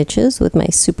gathering stitches with my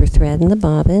super thread in the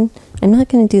bobbin. I'm not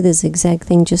going to do the zigzag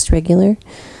thing, just regular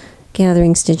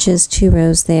gathering stitches, 2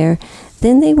 rows there.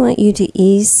 Then they want you to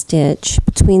ease stitch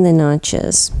between the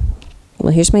notches.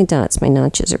 Well, here's my dots. My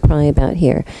notches are probably about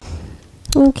here.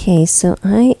 Okay, so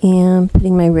I am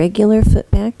putting my regular foot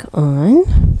back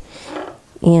on.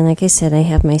 And like I said, I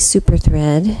have my super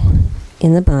thread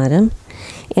in the bottom.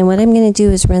 And what I'm going to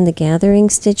do is run the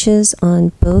gathering stitches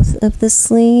on both of the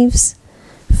sleeves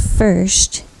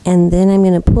first. And then I'm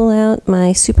going to pull out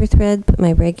my super thread, put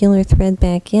my regular thread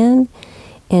back in,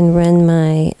 and run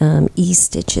my ease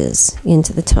stitches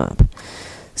into the top.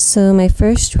 So my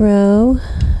first row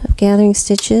of gathering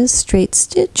stitches, straight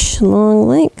stitch, long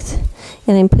length.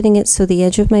 And I'm putting it so the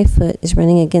edge of my foot is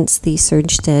running against the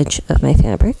serged edge of my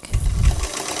fabric.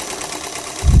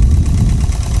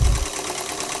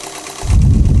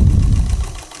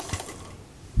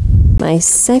 My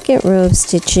second row of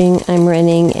stitching, I'm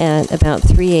running at about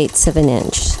 3/8 of an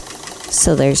inch.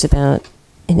 So there's about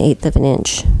 1/8 of an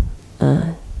inch.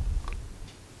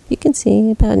 You can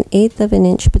see about 1/8 of an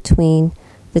inch between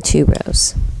the 2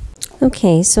 rows.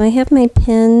 Okay, so I have my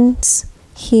pins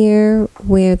here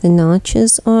where the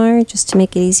notches are, just to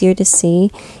make it easier to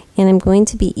see. And I'm going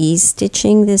to be ease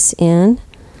stitching this in.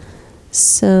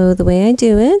 So the way I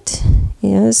do it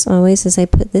is always as I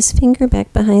put this finger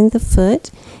back behind the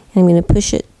foot, and I'm going to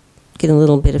push it, get a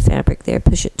little bit of fabric there,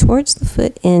 push it towards the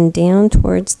foot and down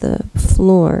towards the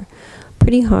floor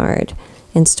pretty hard,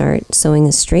 and start sewing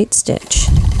a straight stitch.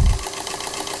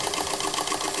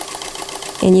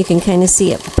 And you can kind of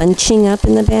see it bunching up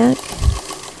in the back.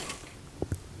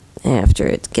 After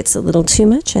it gets a little too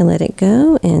much, I let it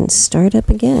go and start up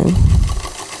again.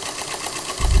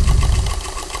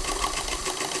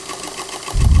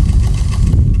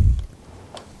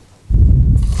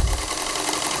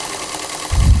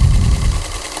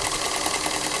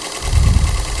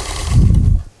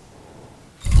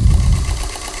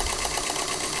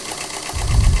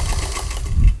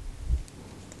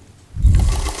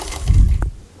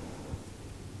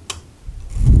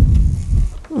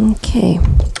 Okay.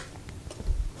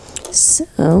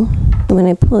 So when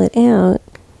I pull it out,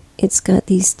 it's got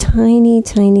these tiny,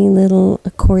 tiny little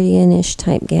accordion-ish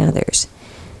type gathers.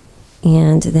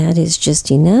 And that is just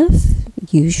enough,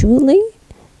 usually,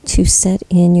 to set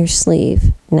in your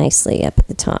sleeve nicely up at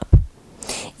the top.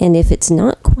 And if it's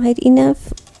not quite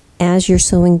enough, as you're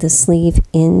sewing the sleeve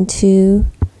into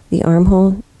the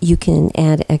armhole, you can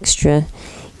add extra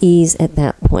ease at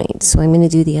that point. So I'm going to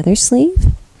do the other sleeve,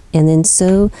 and then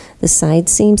sew the side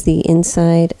seams, the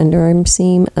inside underarm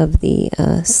seam of the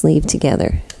sleeve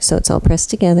together. So it's all pressed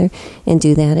together, and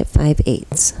do that at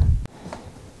 5/8.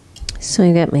 So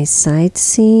I've got my side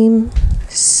seam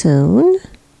sewn,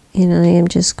 and I am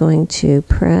just going to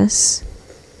press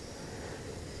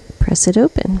it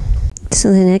open.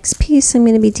 So the next piece I'm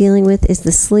going to be dealing with is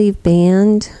the sleeve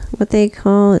band, what they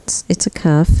call it's a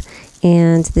cuff,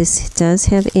 and this does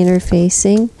have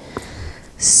interfacing.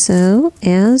 So,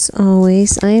 as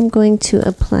always, I am going to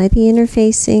apply the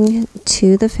interfacing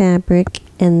to the fabric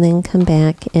and then come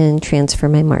back and transfer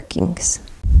my markings.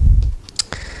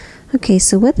 Okay,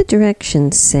 so what the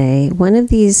directions say, one of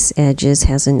these edges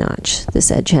has a notch. This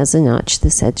edge has a notch,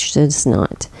 this edge does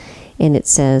not. And it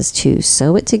says to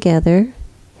sew it together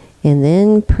and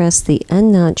then press the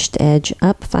unnotched edge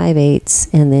up 5/8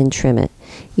 and then trim it.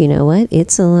 You know what?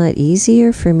 It's a lot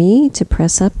easier for me to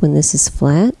press up when this is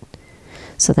flat.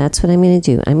 So that's what I'm going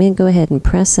to do. I'm going to go ahead and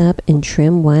press up and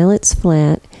trim while it's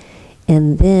flat,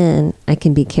 and then I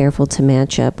can be careful to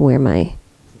match up where my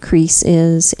crease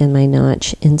is and my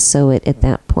notch and sew it at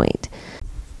that point.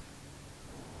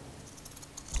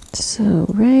 So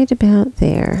right about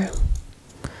there.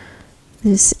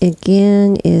 This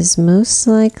again is most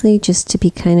likely just to be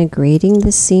kind of grading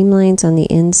the seam lines on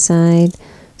the inside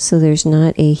so there's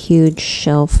not a huge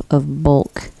shelf of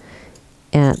bulk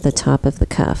at the top of the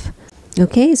cuff.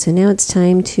 Okay, so now it's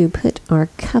time to put our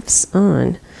cuffs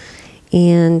on,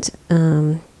 and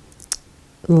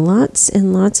lots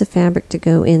and lots of fabric to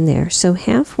go in there. So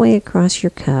halfway across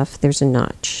your cuff there's a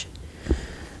notch.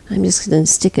 I'm just going to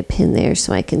stick a pin there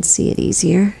so I can see it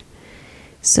easier.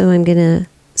 So I'm going to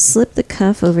slip the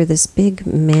cuff over this big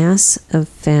mass of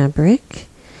fabric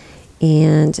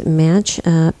and match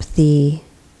up the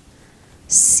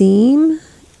seam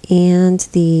and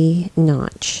the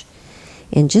notch.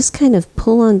 And just kind of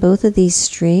pull on both of these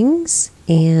strings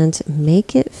and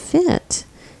make it fit.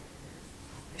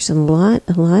 There's a lot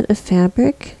of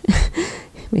fabric.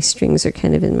 My strings are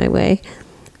kind of in my way.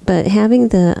 But having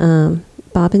the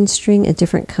bobbin string a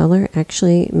different color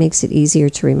actually makes it easier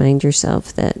to remind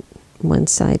yourself that one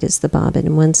side is the bobbin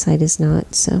and one side is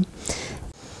not. So,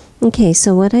 okay,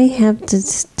 so what I have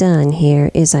done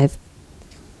here is I've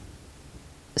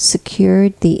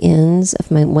secured the ends of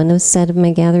one set of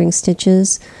my gathering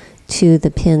stitches to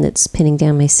the pin that's pinning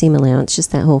down my seam allowance,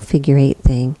 just that whole figure 8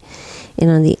 thing. And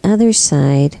on the other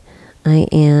side, I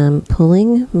am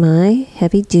pulling my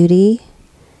heavy duty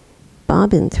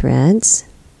bobbin threads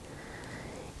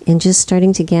and just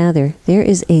starting to gather. There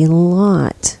is a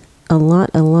lot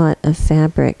of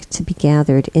fabric to be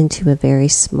gathered into a very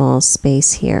small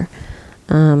space here.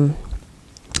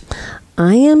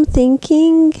 I am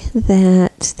thinking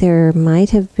that there might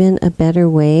have been a better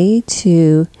way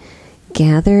to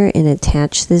gather and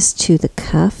attach this to the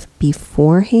cuff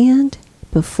beforehand,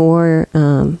 before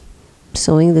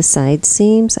sewing the side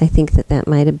seams. I think that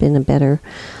might have been a better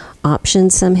option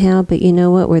somehow, but you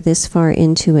know what? We're this far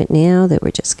into it now that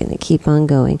we're just going to keep on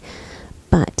going.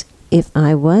 But if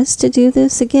I was to do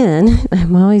this again,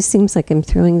 it always seems like I'm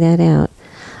throwing that out,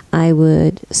 I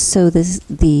would sew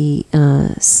the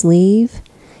sleeve,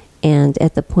 and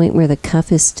at the point where the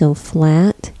cuff is still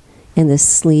flat, and the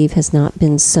sleeve has not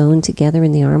been sewn together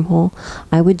in the armhole,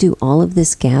 I would do all of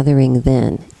this gathering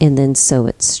then, and then sew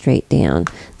it straight down,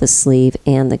 the sleeve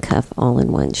and the cuff all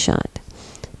in one shot.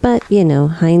 But, you know,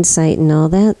 hindsight and all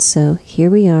that, so here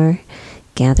we are,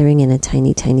 gathering in a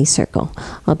tiny, tiny circle.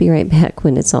 I'll be right back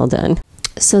when it's all done.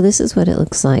 So this is what it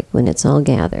looks like when it's all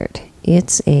gathered.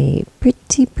 It's a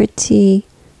pretty, pretty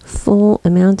full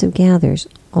amount of gathers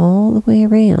all the way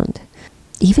around.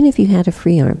 Even if you had a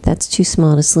free arm, that's too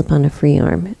small to slip on a free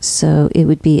arm. So it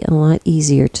would be a lot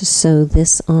easier to sew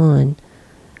this on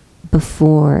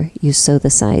before you sew the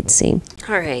side seam.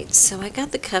 All right, so I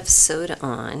got the cuff sewed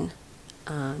on.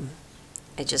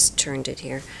 I just turned it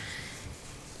here.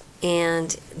 And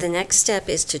the next step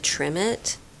is to trim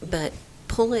it, but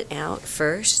pull it out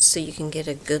first so you can get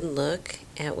a good look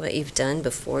at what you've done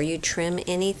before you trim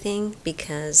anything,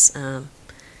 because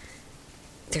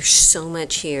there's so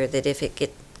much here that if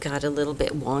it got a little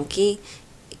bit wonky,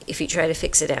 if you try to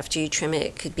fix it after you trim it,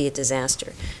 it could be a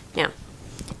disaster. Now,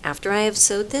 after I have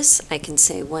sewed this, I can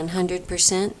say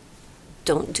 100%,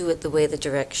 don't do it the way the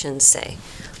directions say.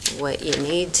 What you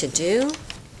need to do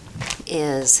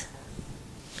is,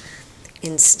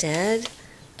 instead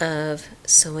of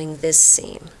sewing this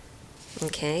seam,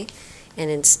 okay, and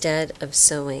instead of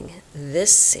sewing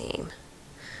this seam,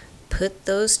 put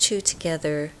those two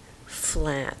together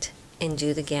flat and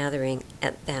do the gathering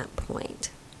at that point.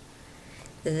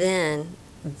 Then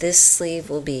this sleeve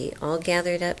will be all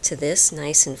gathered up to this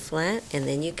nice and flat, and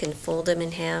then you can fold them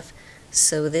in half,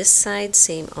 sew this side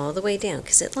seam all the way down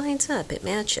because it lines up, it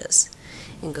matches,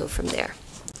 and go from there.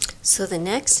 So the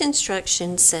next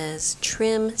instruction says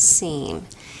trim seam.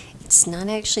 It's not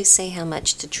actually say how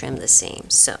much to trim the seam,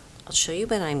 so I'll show you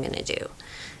what I'm going to do.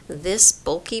 This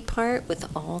bulky part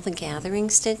with all the gathering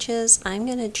stitches, I'm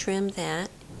going to trim that.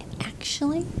 And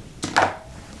actually,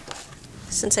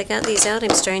 since I got these out,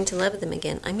 I'm starting to love them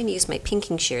again. I'm going to use my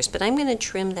pinking shears, but I'm going to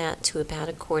trim that to about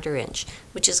 1/4 inch,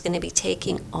 which is going to be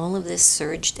taking all of this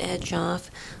serged edge off,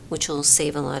 which will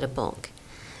save a lot of bulk.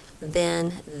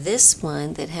 Then this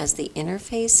one that has the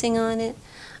interfacing on it,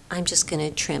 I'm just going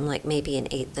to trim like maybe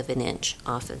 1/8 of an inch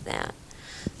off of that.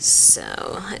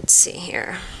 So let's see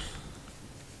here.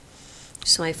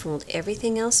 So I fold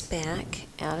everything else back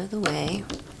out of the way,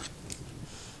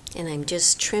 and I'm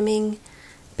just trimming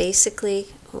basically,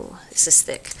 oh, this is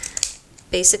thick,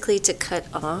 basically to cut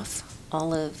off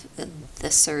all of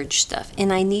the serge stuff.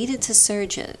 And I needed to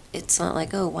serge it. It's not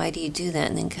like, oh, why do you do that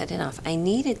and then cut it off? I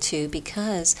needed to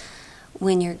because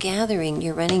when you're gathering,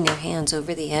 you're running your hands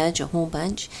over the edge a whole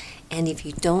bunch, and if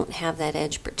you don't have that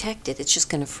edge protected, it's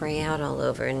just going to fray out all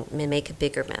over and make a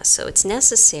bigger mess. So it's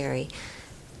necessary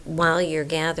while you're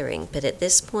gathering, but at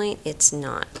this point it's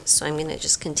not. So I'm going to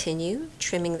just continue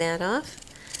trimming that off,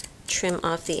 trim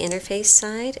off the interface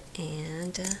side,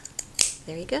 and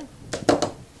there you go.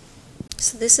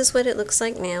 So this is what it looks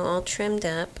like now, all trimmed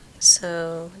up.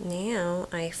 So now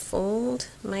I fold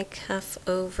my cuff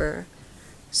over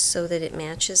so that it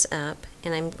matches up,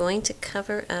 and I'm going to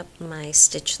cover up my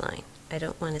stitch line. I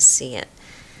don't want to see it.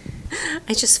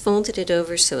 I just folded it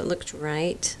over so it looked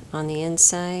right on the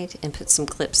inside and put some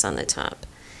clips on the top.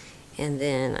 And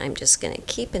then I'm just going to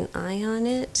keep an eye on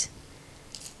it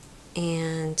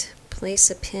and place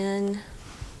a pin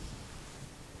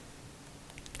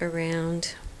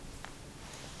around,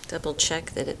 double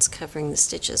check that it's covering the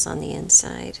stitches on the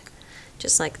inside,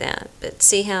 just like that. But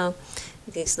see how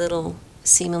these little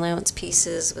seam allowance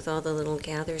pieces with all the little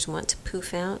gathers want to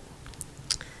poof out?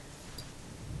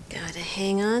 Gotta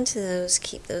hang on to those,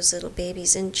 keep those little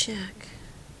babies in check.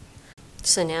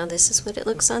 So now this is what it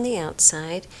looks on the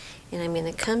outside, and I'm going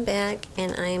to come back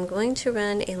and I am going to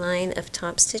run a line of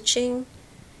top stitching.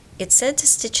 It said to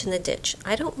stitch in the ditch.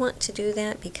 I don't want to do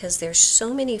that because there's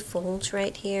so many folds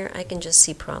right here, I can just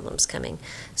see problems coming.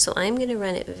 So I'm going to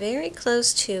run it very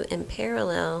close to and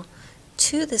parallel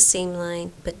to the seam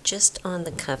line, but just on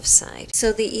the cuff side.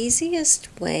 So the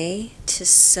easiest way to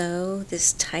sew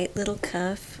this tight little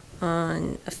cuff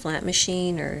on a flat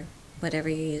machine or whatever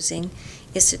you're using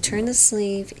is to turn the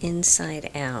sleeve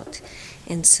inside out.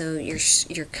 And so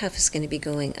your cuff is going to be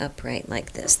going upright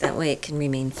like this. That way it can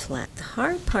remain flat. The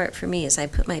hard part for me is I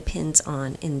put my pins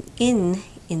on in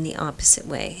the opposite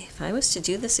way. If I was to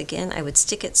do this again, I would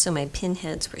stick it so my pin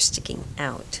heads were sticking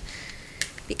out,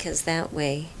 because that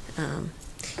way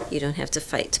you don't have to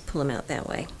fight to pull them out that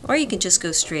way. Or you can just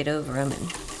go straight over them,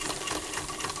 and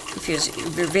if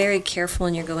you're very careful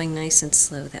and you're going nice and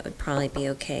slow, that would probably be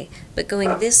okay. But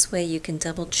going this way, you can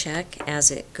double check as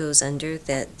it goes under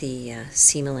that the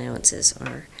seam allowances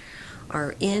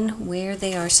are in where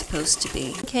they are supposed to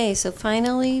be. Okay, so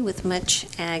finally, with much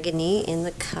agony in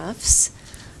the cuffs,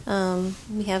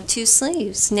 we have two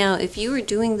sleeves. Now, if you were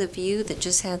doing the view that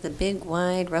just had the big,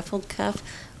 wide, ruffled cuff,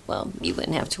 well, you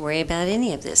wouldn't have to worry about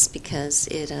any of this because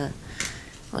it,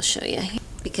 I'll show you.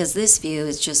 Because this view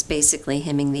is just basically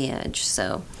hemming the edge.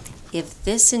 So if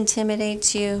this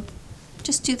intimidates you,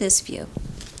 just do this view.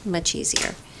 Much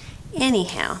easier.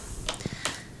 Anyhow,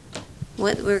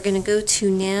 what we're going to go to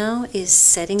now is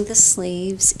setting the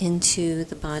sleeves into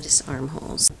the bodice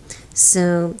armholes.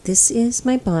 So this is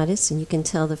my bodice, and you can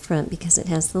tell the front because it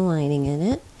has the lining in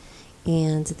it.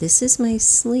 And this is my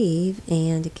sleeve,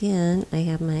 and again, I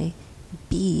have my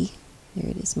B. There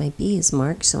it is. My B is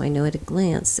marked, so I know at a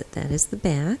glance that that is the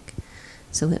back.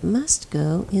 So it must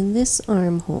go in this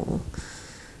armhole.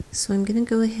 So I'm going to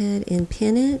go ahead and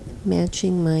pin it,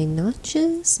 matching my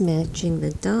notches, matching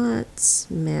the dots,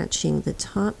 matching the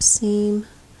top seam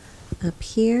up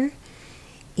here.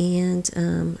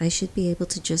 And I should be able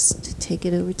to just take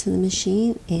it over to the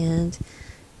machine and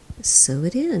sew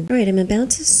it in. Alright, I'm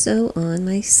about to sew on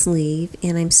my sleeve,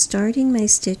 and I'm starting my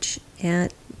stitch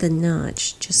at the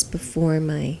notch just before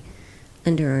my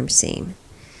underarm seam.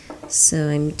 So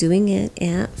I'm doing it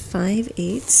at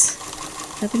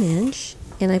 5/8 of an inch,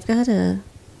 and I've got a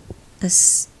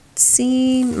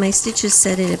seam, my stitch is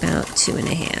set at about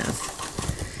 2.5.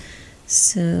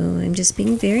 So I'm just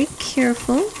being very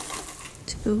careful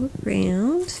to go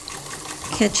around,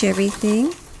 catch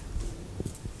everything.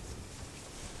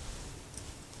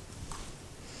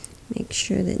 Make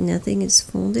sure that nothing is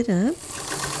folded up.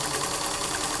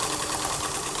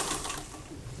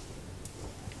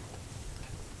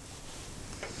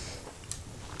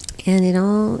 And it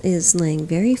all is laying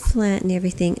very flat and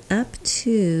everything up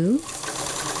to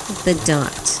the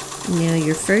dot. Now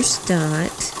your first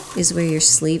dot is where your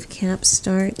sleeve cap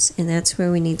starts, and that's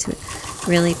where we need to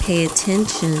really pay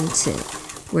attention to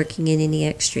working in any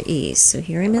extra ease. So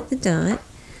here I'm at the dot,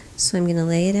 so I'm going to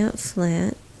lay it out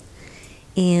flat.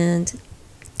 And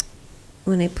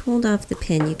when I pulled off the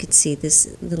pin, you could see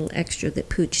this little extra that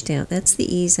pooched out. That's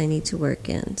the ease I need to work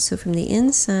in. So from the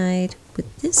inside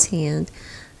with this hand,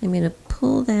 I'm going to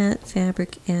pull that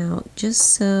fabric out just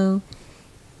so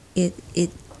it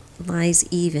lies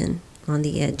even on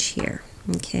the edge here,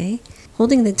 okay?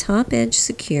 Holding the top edge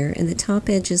secure, and the top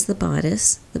edge is the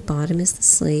bodice, the bottom is the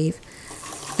sleeve.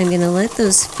 I'm going to let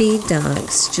those feed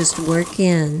dogs just work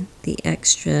in the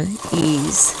extra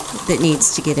ease that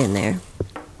needs to get in there.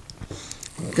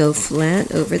 Go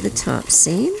flat over the top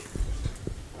seam,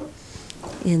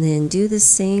 and then do the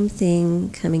same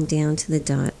thing coming down to the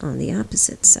dot on the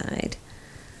opposite side.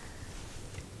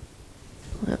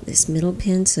 Well, this middle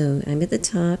pin, so I'm at the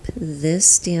top,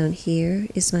 this down here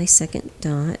is my second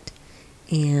dot,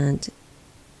 and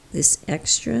this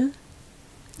extra,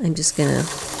 I'm just going to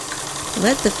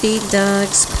let the feed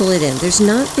dogs pull it in. There's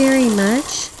not very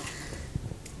much,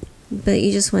 but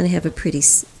you just want to have a pretty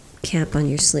cap on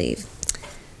your sleeve.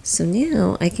 So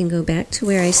now I can go back to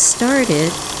where I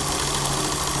started,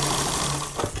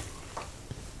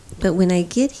 but when I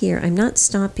get here, I'm not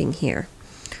stopping here.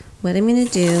 What I'm going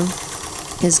to do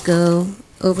is go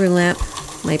overlap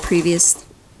my previous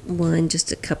one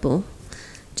just a couple,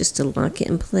 just to lock it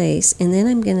in place, and then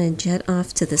I'm going to jet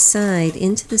off to the side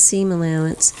into the seam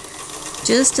allowance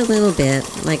just a little bit,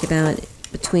 like about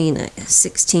between a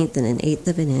 1/16 and an 1/8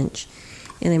 of an inch,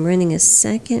 and I'm running a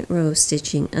second row of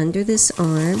stitching under this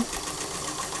arm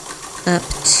up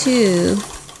to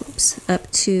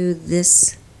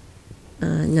this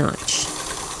notch,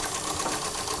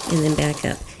 and then back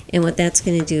up. And what that's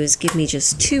going to do is give me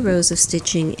just 2 rows of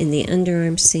stitching in the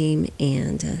underarm seam,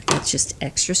 and that's just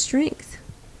extra strength.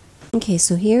 Okay,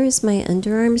 so here is my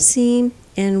underarm seam,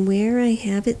 and where I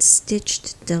have it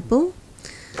stitched double,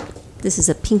 this is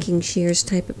a pinking shears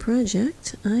type of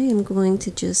project, I am going to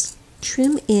just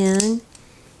trim in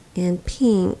and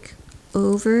pink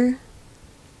over,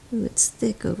 ooh, it's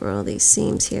thick over all these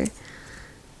seams here.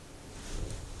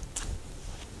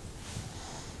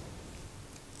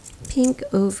 Pink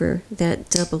over that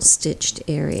double stitched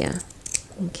area.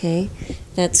 Okay,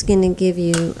 that's going to give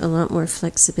you a lot more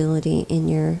flexibility in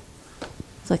your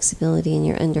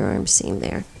underarm seam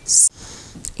there.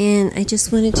 And I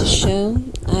just wanted to show,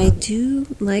 I do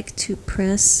like to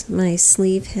press my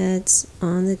sleeve heads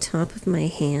on the top of my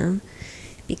ham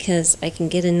because I can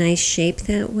get a nice shape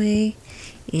that way.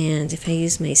 And if I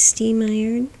use my steam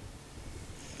iron,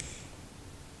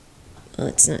 well,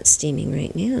 it's not steaming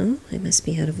right now. I must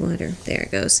be out of water. There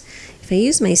it goes. If I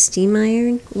use my steam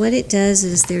iron, what it does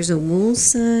is there's a wool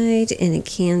side and a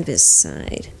canvas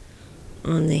side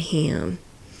on the ham.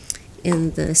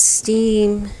 And the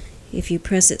steam if you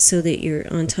press it so that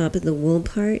you're on top of the wool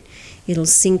part, it'll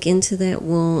sink into that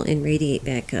wool and radiate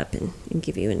back up and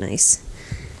give you a nice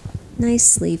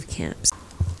sleeve cap.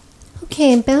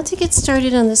 Okay, I'm about to get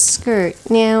started on the skirt.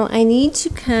 Now I need to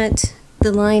cut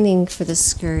the lining for the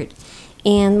skirt,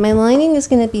 and my lining is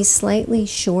going to be slightly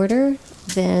shorter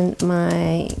than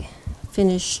my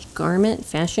finished garment,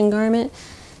 fashion garment.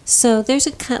 So there's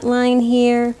a cut line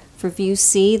here for view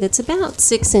C that's about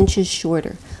 6 inches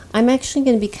shorter. I'm actually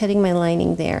going to be cutting my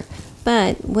lining there.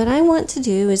 But what I want to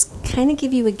do is kind of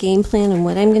give you a game plan on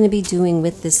what I'm going to be doing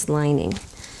with this lining.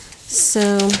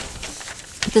 So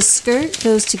the skirt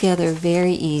goes together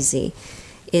very easy.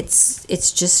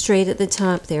 It's just straight at the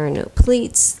top. There are no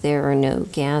pleats, there are no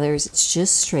gathers. It's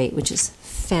just straight, which is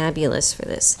fabulous for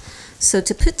this. So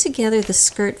to put together the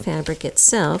skirt fabric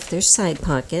itself, there's side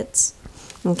pockets.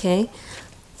 Okay,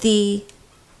 the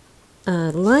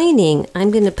lining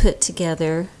I'm going to put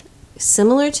together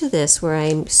similar to this, where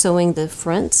I'm sewing the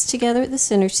fronts together at the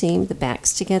center seam, the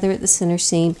backs together at the center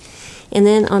seam, and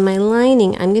then on my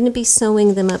lining I'm going to be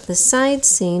sewing them up the side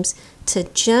seams to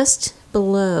just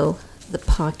below the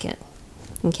pocket.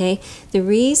 Okay, the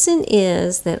reason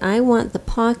is that I want the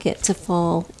pocket to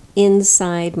fall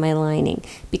inside my lining,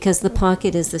 because the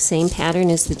pocket is the same pattern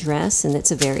as the dress, and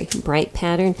it's a very bright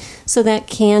pattern, so that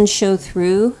can show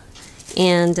through.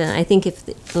 And I think if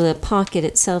the pocket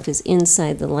itself is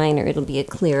inside the liner, it'll be a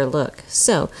clear look.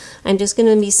 So I'm just going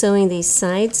to be sewing these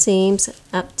side seams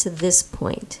up to this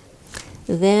point.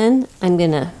 Then I'm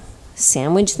going to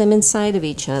sandwich them inside of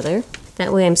each other.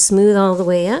 That way I'm smooth all the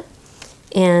way up.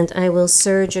 And I will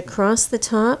serge across the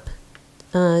top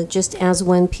just as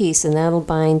one piece, and that'll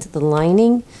bind the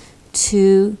lining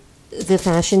to the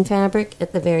fashion fabric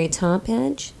at the very top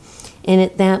edge. And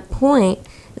at that point,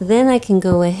 then I can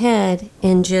go ahead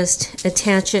and just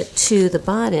attach it to the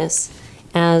bodice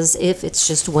as if it's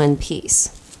just one piece.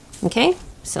 Okay,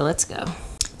 so let's go.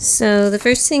 So the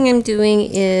first thing I'm doing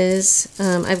is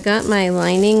I've got my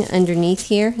lining underneath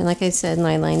here, and like I said,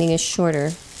 my lining is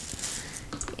shorter.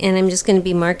 And I'm just going to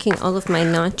be marking all of my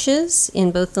notches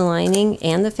in both the lining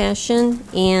and the fashion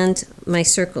and my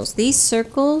circles. These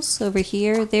circles over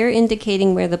here, they're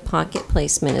indicating where the pocket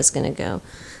placement is going to go.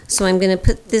 So I'm going to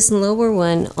put this lower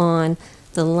one on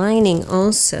the lining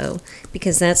also,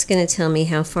 because that's going to tell me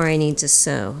how far I need to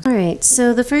sew. Alright,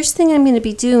 so the first thing I'm going to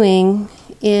be doing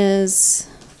is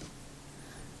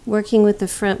working with the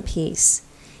front piece.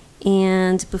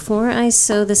 And before I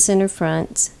sew the center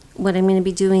front, what I'm going to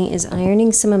be doing is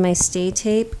ironing some of my stay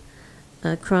tape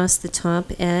across the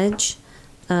top edge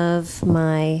of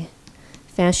my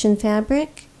fashion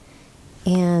fabric.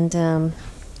 And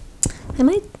I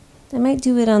might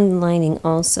do it on the lining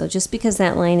also, just because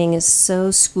that lining is so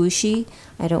squishy.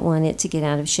 I don't want it to get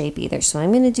out of shape either. So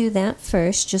I'm going to do that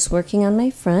first, just working on my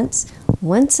fronts.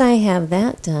 Once I have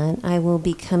that done, I will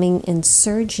be coming and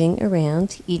serging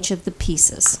around each of the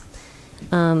pieces.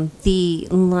 The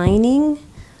lining,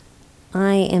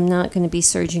 I am not going to be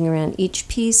serging around each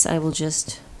piece. I will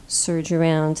just serge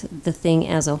around the thing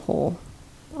as a whole.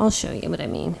 I'll show you what I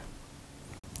mean.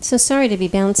 So sorry to be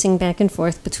bouncing back and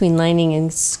forth between lining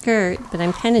and skirt, but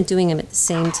I'm kind of doing them at the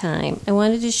same time. I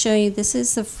wanted to show you, this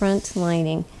is the front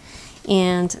lining,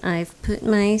 and I've put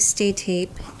my stay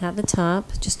tape at the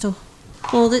top just to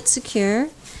hold it secure.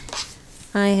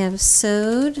 I have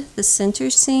sewed the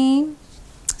center seam,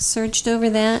 serged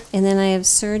over that, and then I have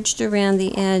serged around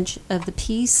the edge of the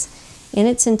piece in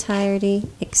its entirety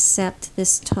except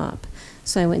this top.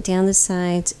 So I went down the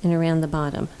sides and around the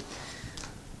bottom.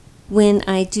 When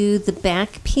I do the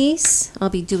back piece, I'll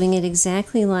be doing it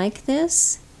exactly like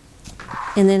this,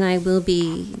 and then I will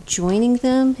be joining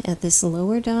them at this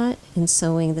lower dot and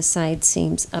sewing the side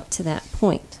seams up to that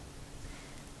point.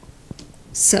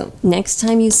 So next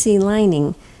time you see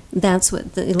lining, that's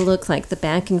what it'll look like. The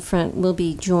back and front will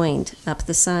be joined up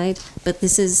the side, but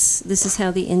this is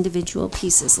how the individual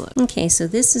pieces look. Okay, so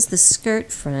this is the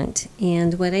skirt front,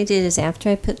 and what I did is after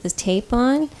I put the tape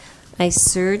on, I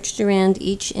serged around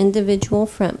each individual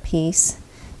front piece,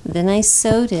 then I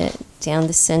sewed it down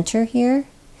the center here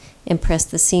and pressed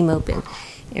the seam open.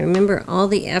 And remember all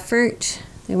the effort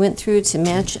they went through to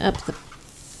match up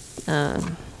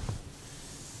the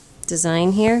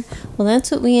design here? Well,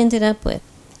 that's what we ended up with.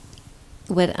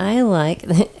 What I like,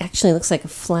 it actually looks like a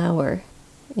flower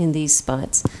in these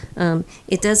spots.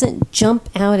 It doesn't jump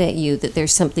out at you that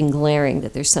there's something glaring,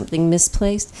 that there's something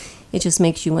misplaced. It just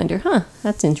makes you wonder, huh,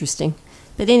 that's interesting.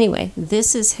 But anyway,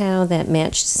 this is how that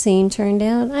matched seam turned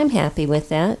out. I'm happy with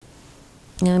that.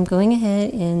 Now I'm going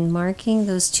ahead and marking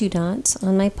those 2 dots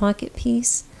on my pocket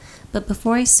piece. But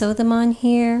before I sew them on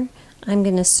here, I'm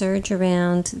going to serge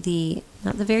around the,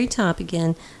 not the very top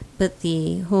again, but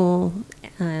the whole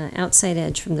outside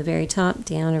edge from the very top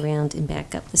down around and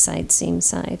back up the side seam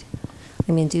side.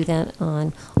 I'm going to do that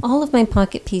on all of my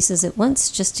pocket pieces at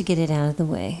once just to get it out of the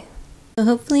way. So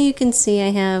hopefully you can see I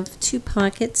have 2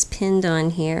 pockets pinned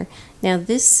on here. Now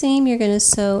this seam you're going to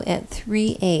sew at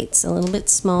 3/8, a little bit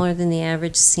smaller than the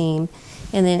average seam.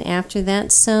 And then after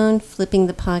that's sewn, flipping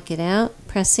the pocket out,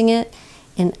 pressing it,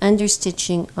 and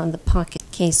understitching on the pocket.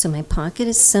 Okay, so my pocket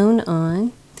is sewn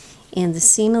on, and the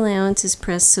seam allowance is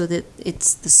pressed so that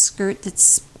it's the skirt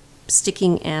that's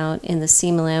sticking out and the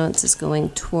seam allowance is going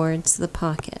towards the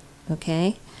pocket.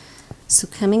 Okay, so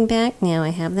coming back now, I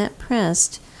have that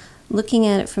pressed. Looking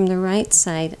at it from the right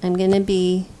side, I'm going to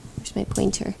be, where's my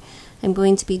pointer? I'm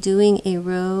going to be doing a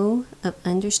row of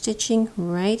understitching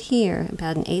right here,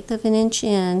 about 1/8 of an inch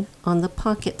in on the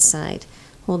pocket side,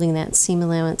 holding that seam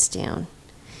allowance down.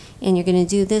 And you're going to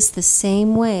do this the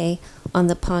same way on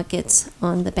the pockets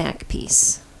on the back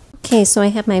piece. Okay, so I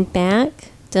have my back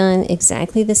done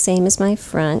exactly the same as my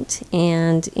front,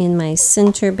 and in my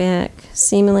center back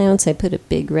seam allowance I put a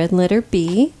big red letter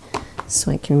B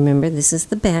so I can remember this is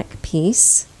the back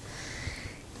piece.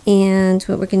 And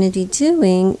what we're going to be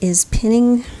doing is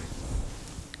pinning,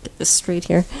 get this straight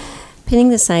here, pinning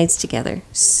the sides together.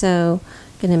 So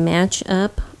I'm going to match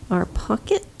up our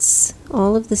pockets,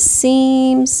 all of the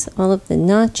seams, all of the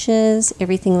notches,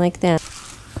 everything like that.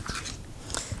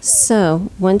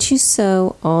 So once you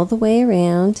sew all the way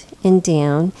around and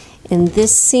down, and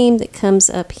this seam that comes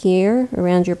up here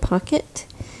around your pocket,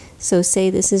 so say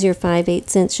this is your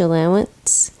 5/8 inch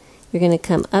allowance, you're going to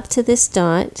come up to this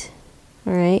dot,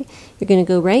 all right? You're going to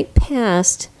go right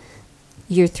past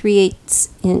your 3/8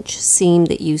 inch seam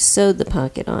that you sewed the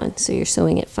pocket on, so you're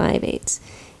sewing at 5/8,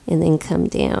 and then come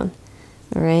down,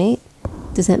 all right?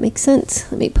 Does that make sense?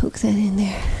 Let me poke that in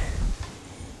there.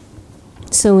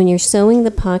 So when you're sewing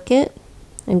the pocket,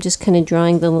 I'm just kind of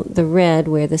drawing the red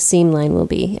where the seam line will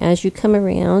be. As you come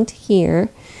around here,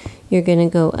 you're going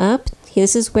to go up.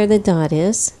 This is where the dot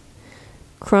is.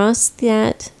 Cross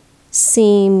that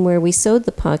seam where we sewed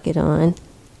the pocket on,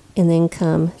 and then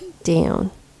come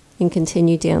down and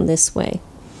continue down this way.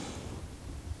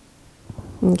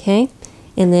 Okay?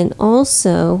 And then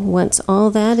also, once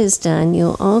all that is done,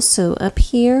 you'll also up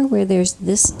here where there's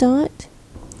this dot,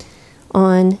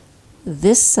 on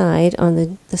this side,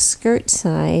 on the skirt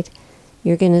side,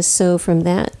 you're going to sew from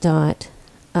that dot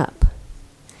up.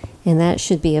 And that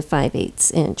should be a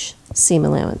 5/8 inch seam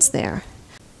allowance there.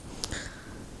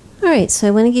 Alright, so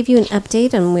I want to give you an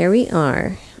update on where we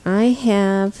are.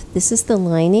 This is the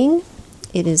lining.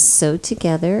 It is sewed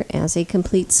together as a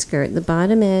complete skirt. The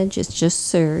bottom edge is just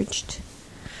serged.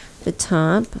 The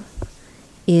top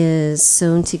is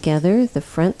sewn together. The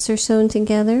fronts are sewn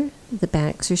together. The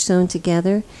backs are sewn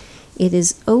together. It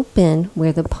is open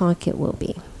where the pocket will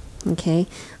be. Okay,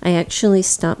 I actually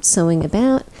stopped sewing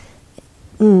about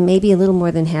maybe a little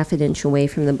more than 1/2 inch away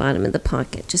from the bottom of the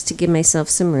pocket, just to give myself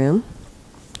some room.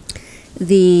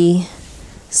 The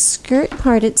skirt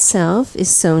part itself is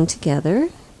sewn together.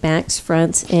 Backs,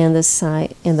 fronts, and the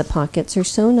side and the pockets are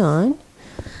sewn on.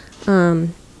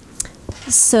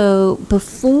 So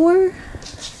before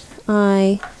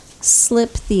I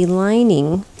slip the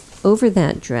lining over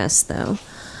that dress, though,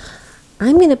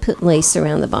 I'm going to put lace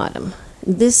around the bottom.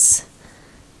 This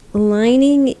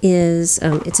lining is,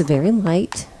 it's a very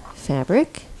light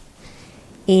fabric,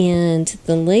 and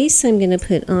the lace I'm going to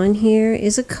put on here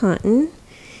is a cotton,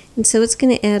 and so it's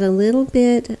going to add a little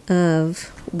bit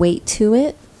of weight to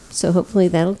it, so hopefully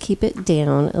that'll keep it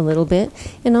down a little bit.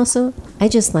 And also, I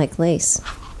just like lace,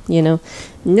 you know,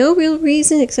 no real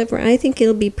reason except for I think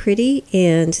it'll be pretty,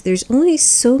 and there's only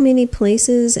so many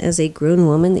places as a grown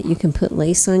woman that you can put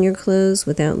lace on your clothes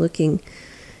without looking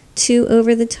too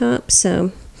over the top.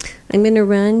 So I'm going to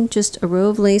run just a row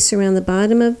of lace around the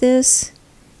bottom of this,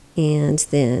 and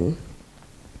then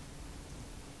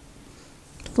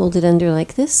fold it under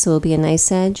like this so it'll be a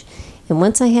nice edge. And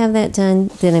once I have that done,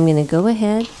 then I'm going to go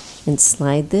ahead and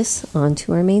slide this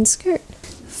onto our main skirt.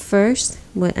 First,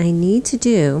 what I need to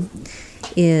do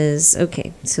is,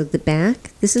 okay, so the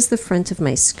back, this is the front of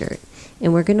my skirt,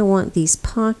 and we're going to want these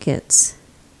pockets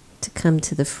to come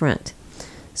to the front.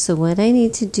 So what I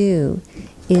need to do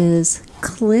is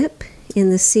clip in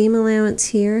the seam allowance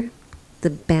here, the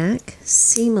back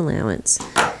seam allowance.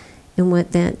 And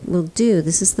what that will do,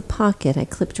 this is the pocket, I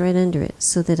clipped right under it,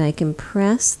 so that I can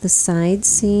press the side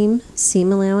seam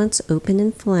allowance open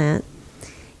and flat,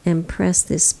 and press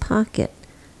this pocket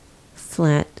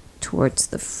flat towards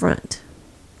the front.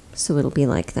 So it'll be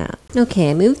like that. Okay,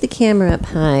 I moved the camera up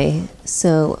high,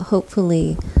 so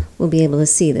hopefully will be able to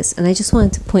see this. And I just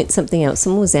wanted to point something out.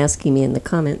 Someone was asking me in the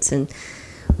comments, and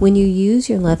when you use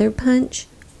your leather punch,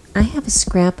 I have a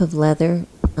scrap of leather.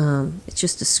 It's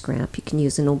just a scrap. You can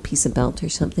use an old piece of belt or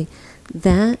something.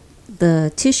 That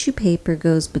the tissue paper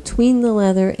goes between the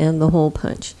leather and the hole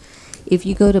punch. If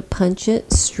you go to punch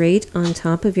it straight on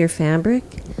top of your fabric,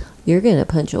 you're going to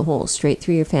punch a hole straight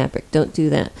through your fabric. Don't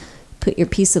do that. Put your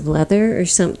piece of leather or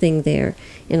something there.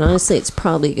 And honestly, it's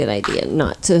probably a good idea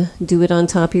not to do it on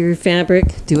top of your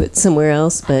fabric. Do it somewhere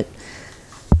else. But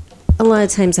a lot of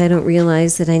times I don't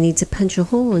realize that I need to punch a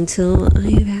hole until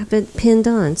I have it pinned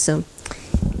on. So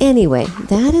anyway,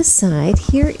 that aside,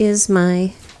 here is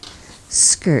my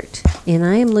skirt. And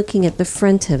I am looking at the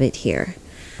front of it here.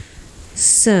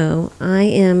 So I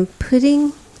am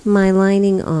putting my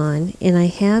lining on, and I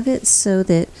have it so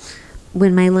that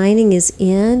when my lining is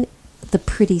in, the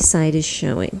pretty side is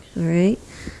showing. All right,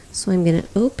 so I'm going to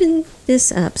open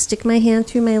this up, stick my hand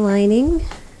through my lining,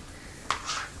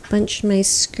 bunch my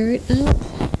skirt up,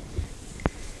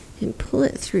 and pull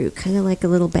it through, kind of like a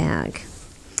little bag.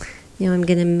 Now I'm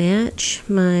going to match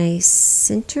my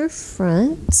center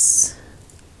fronts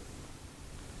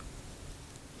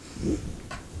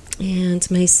and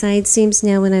my side seams.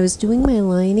 Now when I was doing my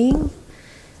lining,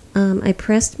 I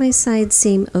pressed my side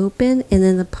seam open, and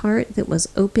then the part that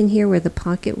was open here where the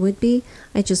pocket would be,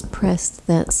 I just pressed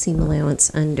that seam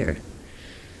allowance under.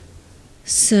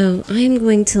 So I'm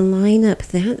going to line up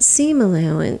that seam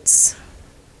allowance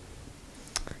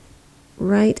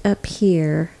right up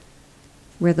here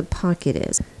where the pocket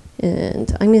is.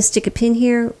 And I'm going to stick a pin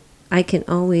here. I can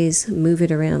always move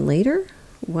it around later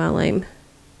while I'm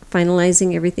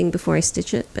finalizing everything before I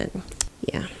stitch it, but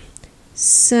yeah.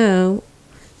 So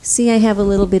see, I have a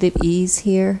little bit of ease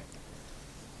here.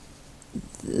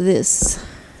 The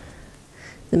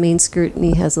main skirt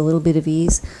knee has a little bit of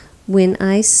ease. When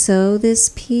I sew this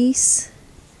piece,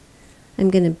 I'm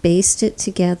going to baste it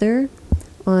together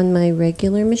on my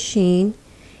regular machine,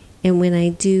 and when I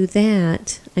do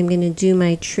that, I'm going to do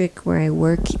my trick where I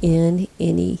work in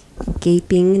any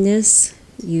gapingness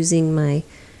using my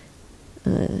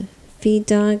feed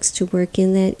dogs to work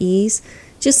in that ease,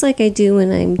 just like I do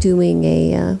when I'm doing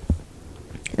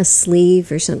a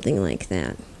sleeve or something like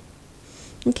that.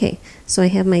 Okay, so I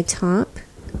have my top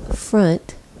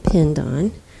front pinned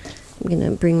on. I'm going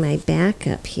to bring my back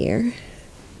up here.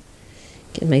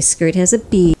 Again, my skirt has a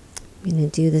bead. I'm going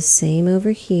to do the same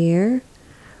over here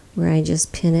where I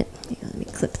just pin it. Let me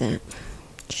clip that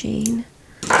chain.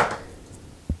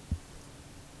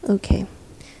 Okay,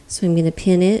 so I'm going to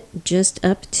pin it just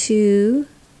up to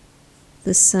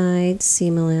the side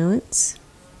seam allowance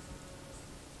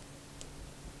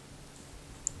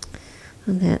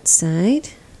on that side.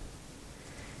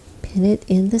 Pin it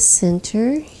in the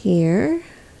center here.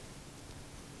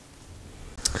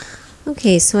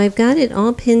 Okay, so I've got it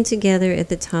all pinned together at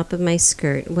the top of my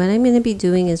skirt. What I'm going to be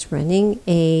doing is running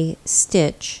a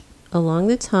stitch along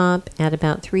the top at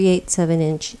about 3/8 of an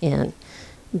inch in,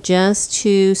 just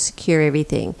to secure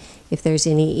everything. If there's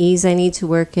any ease I need to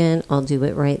work in, I'll do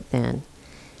it right then.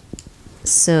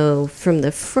 So from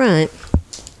the front,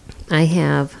 I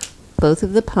have both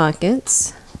of the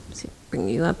pockets. Let's bring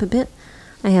you up a bit.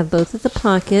 I have both of the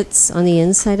pockets on the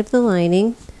inside of the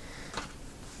lining,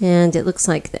 and it looks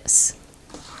like this.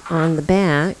 On the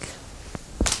back,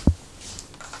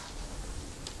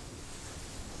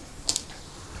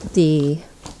 the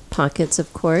pockets,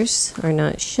 of course, are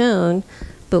not shown,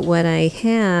 but what I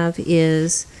have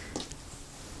is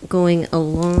going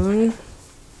along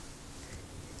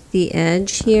the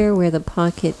edge here where the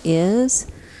pocket is.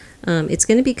 It's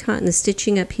going to be caught in the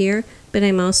stitching up here, but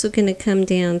I'm also going to come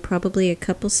down probably a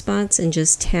couple spots and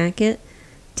just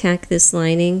tack this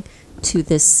lining to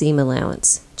this seam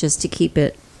allowance just to keep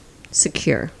it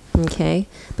secure. Okay,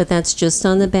 but that's just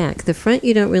on the back. The front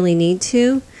you don't really need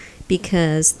to,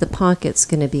 because the pocket's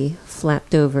going to be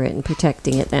flapped over it and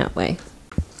protecting it that way.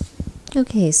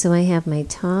 Okay, so I have my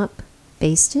top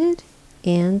basted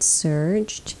and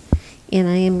serged, and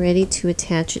I am ready to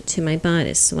attach it to my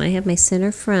bodice. So I have my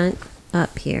center front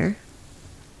up here.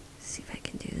 Let's see if I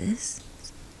can do this.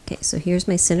 Okay, so here's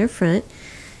my center front.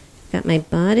 Got my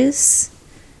bodice.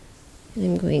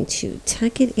 I'm going to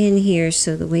tuck it in here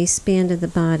so the waistband of the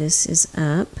bodice is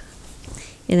up.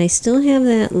 And I still have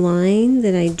that line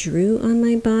that I drew on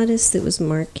my bodice that was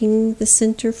marking the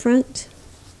center front.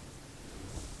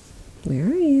 Where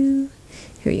are you?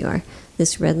 Here you are.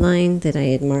 This red line that I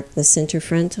had marked the center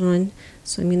front on.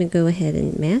 So I'm going to go ahead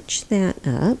and match that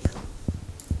up.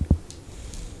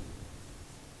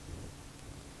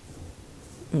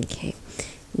 Okay.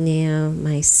 Now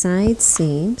my side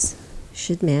seams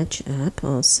should match up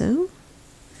also.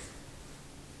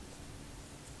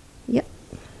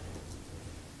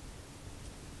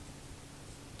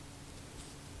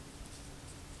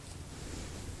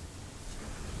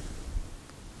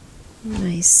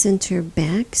 a center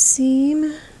back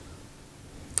seam.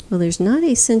 Well, there's not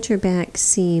a center back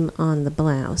seam on the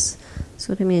blouse.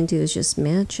 So what I'm going to do is just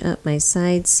match up my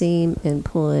side seam and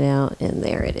pull it out, and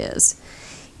there it is.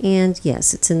 And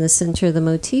yes, it's in the center of the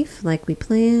motif like we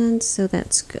planned, so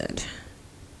that's good.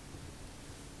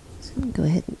 So I'm going to go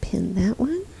ahead and pin that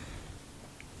one.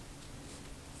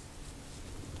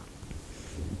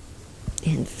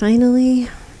 And finally,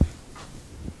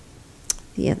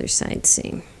 the other side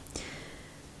seam.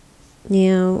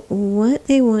 Now, what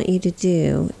they want you to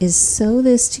do is sew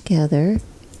this together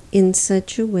in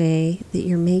such a way that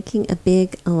you're making a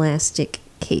big elastic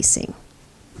casing.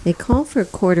 They call for a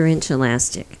 1/4 inch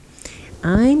elastic.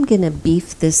 I'm going to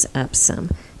beef this up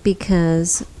some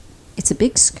because it's a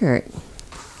big skirt,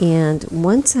 and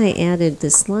once I added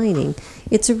this lining,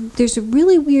 there's a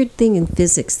really weird thing in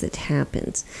physics that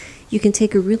happens. You can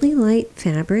take a really light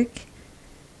fabric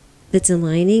that's a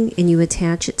lining and you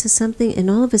attach it to something, and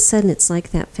all of a sudden it's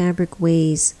like that fabric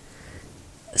weighs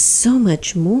so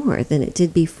much more than it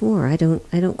did before. I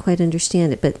don't quite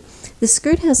understand it, but the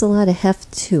skirt has a lot of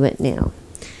heft to it now.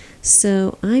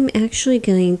 So I'm actually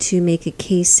going to make a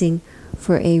casing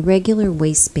for a regular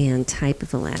waistband type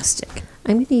of elastic.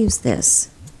 I'm going to use this,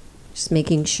 just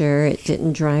making sure it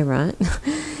didn't dry rot.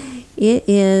 It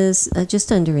is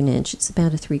just under an inch. It's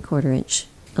about a 3/4 inch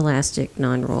elastic,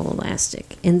 non-roll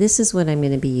elastic. And this is what I'm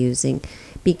going to be using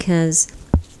because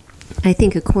I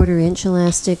think a 1/4 inch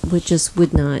elastic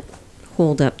would not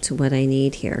hold up to what I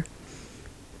need here.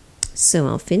 So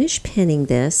I'll finish pinning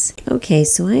this. Okay,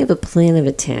 so I have a plan of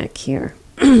attack here.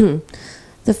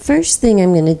 The first thing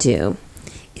I'm going to do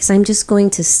is I'm just going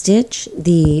to stitch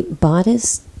the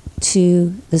bodice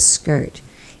to the skirt.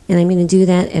 And I'm going to do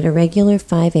that at a regular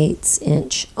 5/8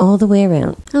 inch all the way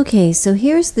around. Okay, so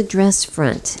here's the dress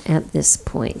front at this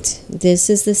point. This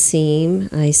is the seam.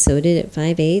 I sewed it at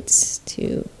 5/8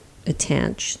 to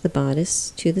attach the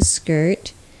bodice to the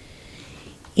skirt.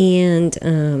 And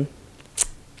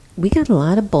we got a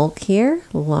lot of bulk here,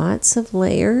 lots of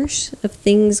layers of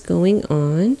things going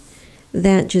on.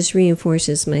 That just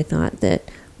reinforces my thought that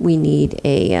we need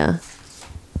a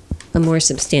more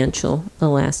substantial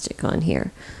elastic on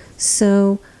here.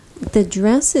 So the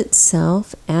dress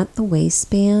itself at the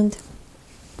waistband,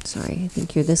 sorry, I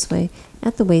think you're this way.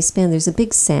 At the waistband, there's a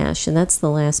big sash, and that's the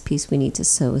last piece we need to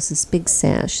sew, is this big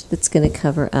sash that's going to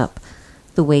cover up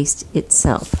the waist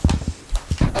itself.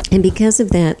 And because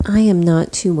of that, I am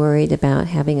not too worried about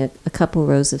having a couple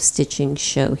rows of stitching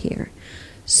show here.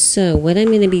 So what I'm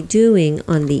going to be doing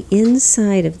on the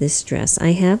inside of this dress,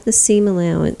 I have the seam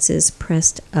allowances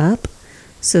pressed up.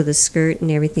 So the skirt and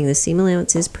everything, the seam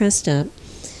allowance is pressed up.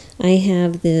 I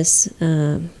have this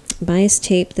bias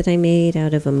tape that I made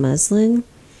out of a muslin,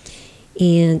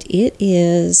 and it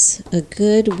is a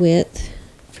good width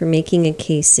for making a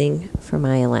casing for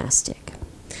my elastic.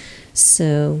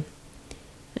 So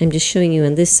I'm just showing you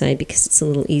on this side because it's a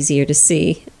little easier to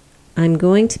see. I'm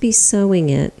going to be sewing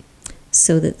it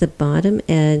so that the bottom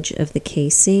edge of the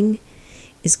casing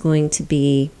is going to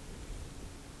be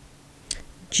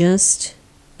just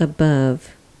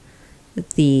above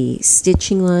the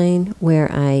stitching line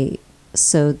where I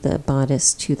sewed the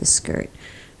bodice to the skirt.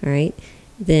 All right,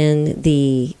 then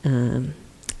the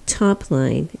top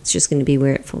line, it's just going to be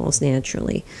where it falls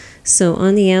naturally. So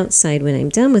on the outside, when I'm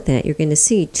done with that, you're going to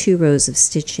see 2 rows of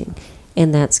stitching,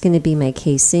 and that's going to be my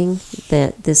casing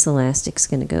that this elastic's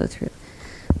going to go through.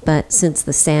 But since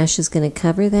the sash is going to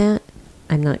cover that,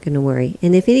 I'm not going to worry.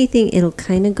 And if anything, it'll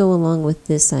kind of go along with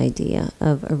this idea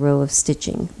of a row of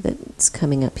stitching that's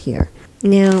coming up here.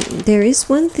 Now, there is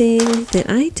one thing that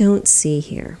I don't see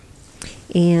here.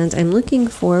 And I'm looking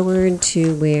forward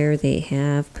to where they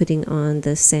have putting on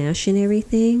the sash and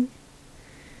everything.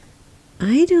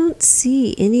 I don't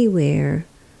see anywhere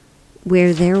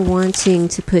where they're wanting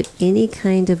to put any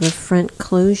kind of a front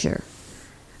closure.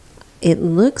 It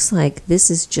looks like this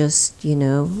is just, you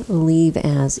know, leave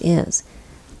as is.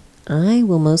 I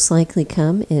will most likely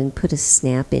come and put a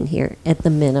snap in here at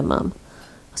the minimum.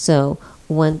 So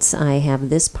once I have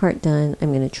this part done,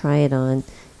 I'm going to try it on,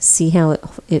 see how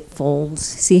it folds,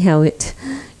 see how it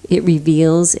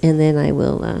reveals, and then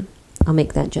I'll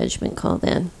make that judgment call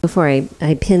then. Before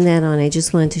I pin that on, I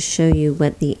just wanted to show you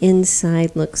what the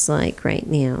inside looks like right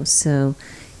now. So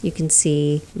you can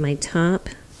see my top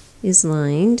is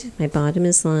lined, my bottom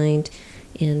is lined,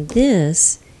 and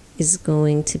this is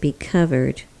going to be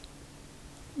covered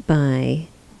by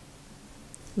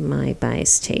my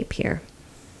bias tape here.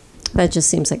 That just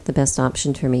seems like the best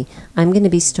option for me. I'm going to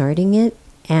be starting it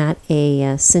at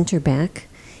a center back,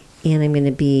 and I'm going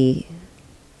to be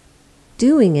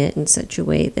doing it in such a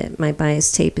way that my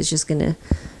bias tape is just going to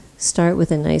start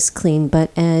with a nice clean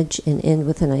butt edge and end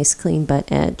with a nice clean butt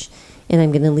edge. And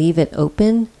I'm going to leave it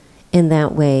open, and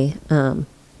that way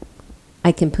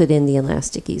I can put in the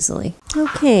elastic easily.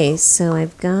 Okay, so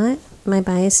I've got my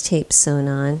bias tape sewn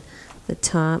on the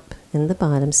top and the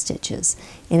bottom stitches.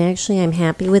 And actually I'm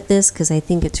happy with this because I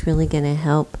think it's really going to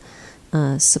help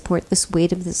support this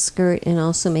weight of the skirt and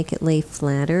also make it lay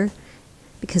flatter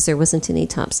because there wasn't any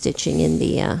top stitching in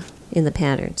the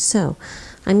pattern. So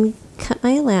I'm cut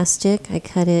my elastic. I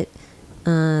cut it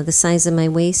the size of my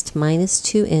waist minus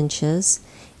 2 inches.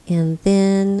 And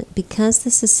then because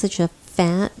this is such a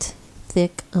fat,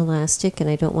 thick elastic and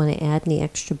I don't want to add any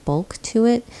extra bulk to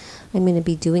it, I'm going to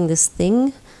be doing this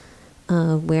thing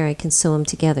where I can sew them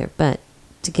together. But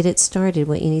to get it started,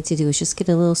 what you need to do is just get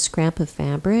a little scrap of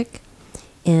fabric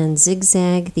and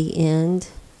zigzag the end,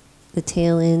 the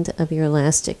tail end of your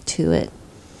elastic to it.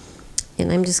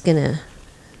 And I'm just going to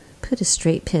put a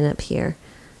straight pin up here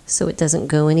so it doesn't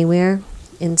go anywhere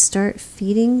and start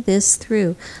feeding this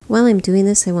through. While I'm doing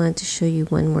this, I wanted to show you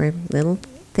one more little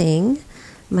thing.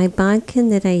 My bodkin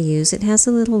that I use, it has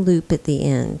a little loop at the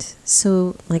end.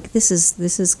 So like this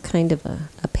is kind of a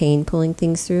pain pulling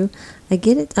things through. I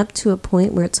get it up to a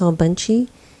point where it's all bunchy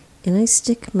and I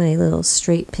stick my little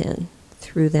straight pin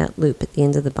through that loop at the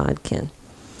end of the bodkin.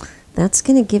 That's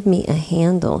going to give me a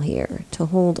handle here to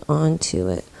hold on to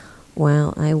it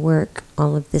while I work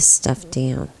all of this stuff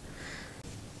down.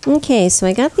 Okay, so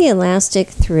I got the elastic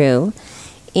through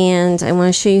and I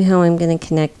want to show you how I'm going to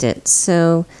connect it.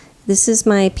 So this is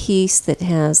my piece that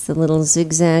has the little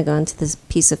zigzag onto this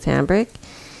piece of fabric.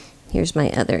 Here's my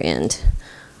other end.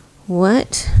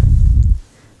 What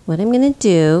I'm going to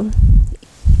do,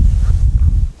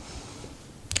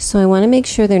 so I want to make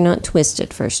sure they're not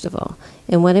twisted first of all.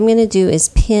 And what I'm going to do is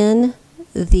pin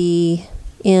the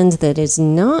end that is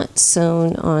not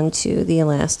sewn onto the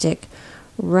elastic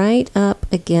right up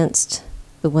against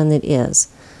the one that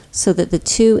is, so that the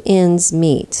two ends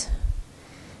meet.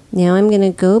 Now I'm going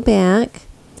to go back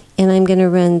and I'm going to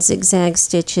run zigzag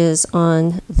stitches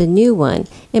on the new one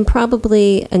and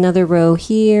probably another row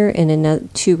here and another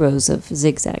 2 rows of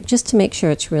zigzag just to make sure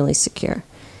it's really secure.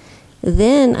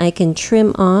 Then I can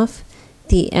trim off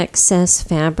the excess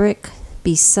fabric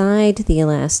beside the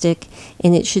elastic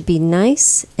and it should be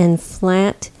nice and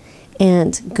flat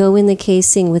and go in the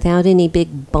casing without any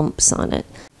big bumps on it.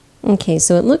 Okay,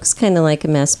 so it looks kind of like a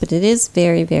mess, but it is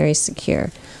very, very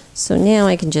secure. So now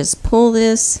I can just pull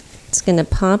this, it's going to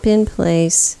pop in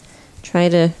place, try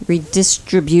to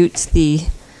redistribute the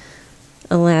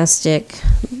elastic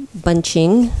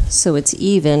bunching so it's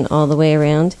even all the way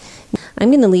around. I'm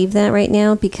going to leave that right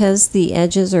now because the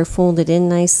edges are folded in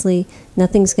nicely.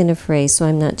 Nothing's going to fray, so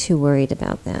I'm not too worried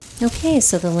about that. Okay,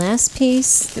 so the last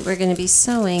piece that we're going to be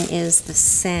sewing is the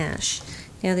sash.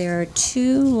 Now there are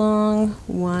 2 long,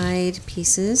 wide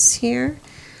pieces here.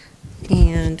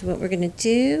 And what we're going to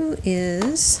do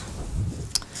is,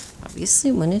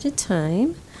 obviously one at a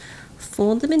time,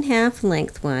 fold them in half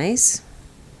lengthwise.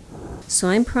 So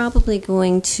I'm probably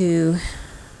going to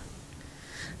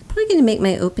make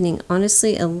my opening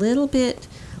honestly a little bit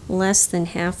less than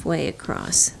halfway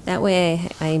across. That way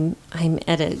I'm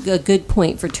at a good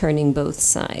point for turning both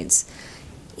sides.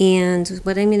 And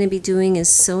what I'm going to be doing is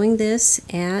sewing this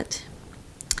at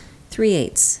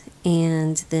 3/8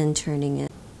 and then turning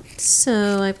it.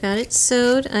 So I've got it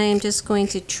sewed. I am just going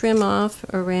to trim off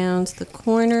around the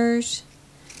corners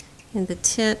and the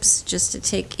tips just to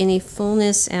take any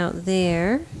fullness out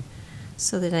there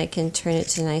so that I can turn it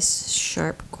to nice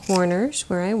sharp corners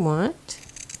where I want.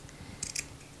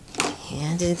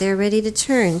 And they're ready to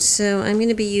turn. So I'm going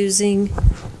to be using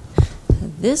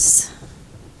this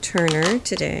turner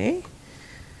today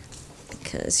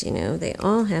because, you know, they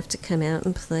all have to come out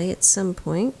and play at some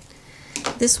point.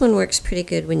 This one works pretty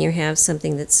good when you have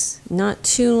something that's not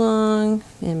too long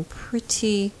and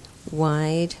pretty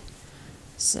wide.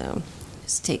 So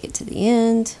just take it to the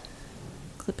end,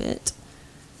 clip it,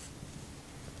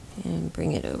 and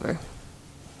bring it over.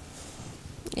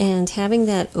 And having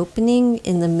that opening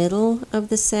in the middle of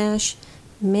the sash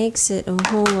makes it a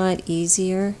whole lot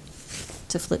easier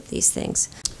to flip these things.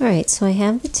 Alright, so I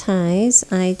have the ties.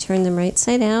 I turn them right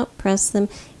side out, press them,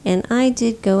 and I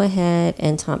did go ahead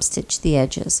and top stitch the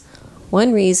edges.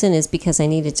 One reason is because I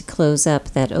needed to close up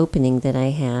that opening that I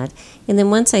had. And then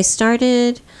once I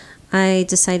started, I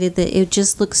decided that it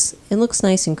looks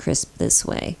nice and crisp this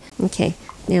way. Okay,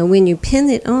 now when you pin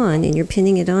it on, and you're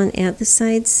pinning it on at the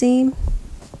side seam,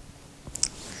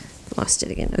 lost it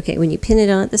again. Okay, when you pin it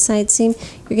on at the side seam,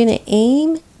 you're going to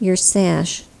aim your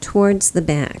sash towards the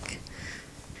back.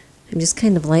 I'm just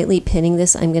kind of lightly pinning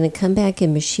this. I'm going to come back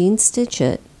and machine stitch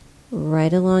it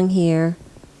right along here.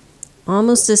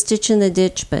 Almost a stitch in the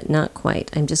ditch, but not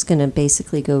quite. I'm just going to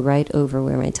basically go right over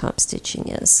where my top stitching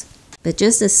is. But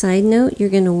just a side note, you're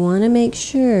going to want to make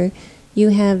sure you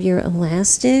have your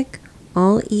elastic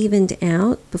all evened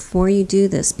out before you do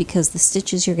this, because the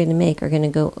stitches you're going to make are going to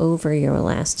go over your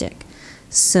elastic.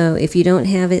 So if you don't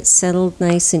have it settled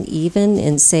nice and even,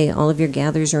 and say all of your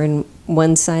gathers are in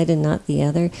one side and not the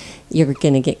other, you're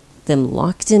going to get them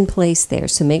locked in place there.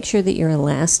 So make sure that your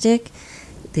elastic,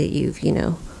 that you've,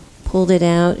 pulled it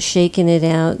out, shaken it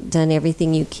out, done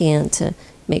everything you can to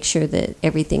make sure that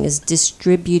everything is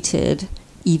distributed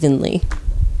evenly.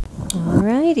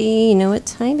 Alrighty, you know what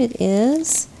time it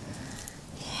is?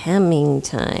 Hemming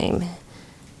time.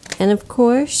 And of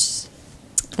course,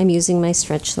 I'm using my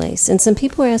stretch lace. And some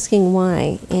people are asking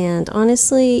why. And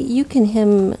honestly, you can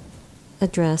hem a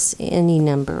dress any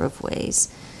number of ways.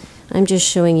 I'm just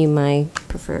showing you my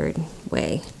preferred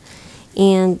way.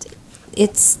 And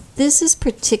this is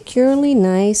particularly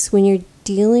nice when you're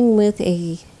dealing with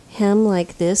a hem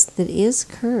like this that is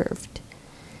curved,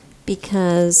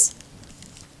 because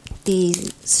the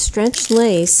stretch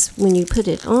lace, when you put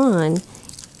it on,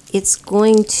 it's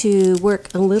going to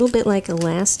work a little bit like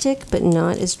elastic, but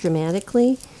not as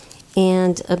dramatically,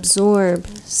 and absorb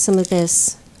some of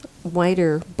this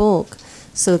wider bulk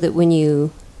so that when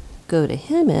you go to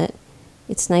hem it,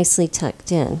 it's nicely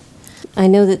tucked in. I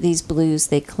know that these blues,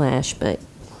 they clash, but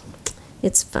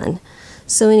it's fun.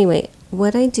 So anyway,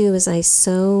 what I do is I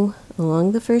sew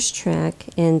along the first track,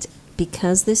 and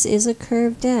because this is a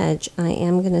curved edge, I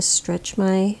am going to stretch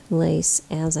my lace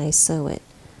as I sew it.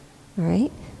 All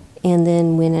right? And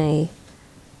then when I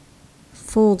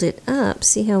fold it up,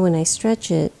 see how when I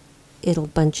stretch it, it'll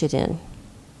bunch it in.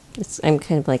 I'm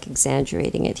kind of like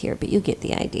exaggerating it here, but you get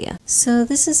the idea. So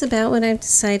this is about what I've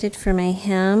decided for my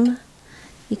hem.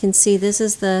 You can see this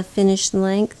is the finished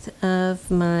length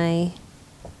of my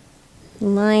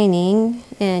lining.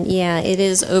 And yeah, it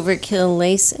is overkill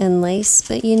lace and lace,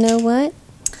 but you know what?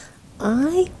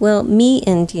 Me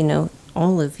and,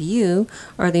 all of you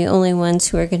are the only ones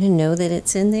who are going to know that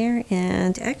it's in there,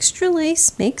 and extra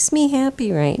lace makes me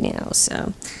happy right now.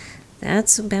 So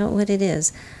that's about what it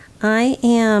is. I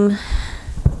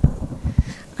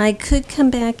could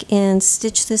come back and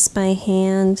stitch this by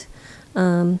hand,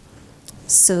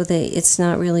 so that it's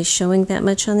not really showing that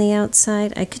much on the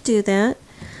outside. I could do that,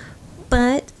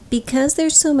 but because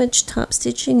there's so much top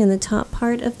stitching in the top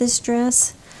part of this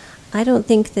dress, I don't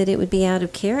think that it would be out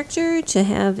of character to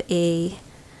have a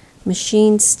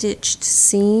machine stitched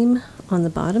seam on the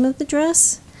bottom of the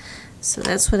dress. So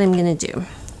that's what I'm going to do.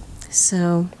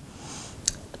 So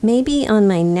maybe on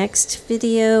my next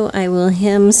video I will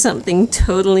hem something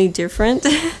totally different.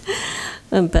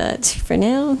 But for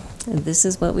now, this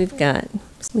is what we've got.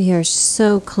 We are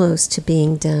so close to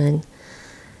being done.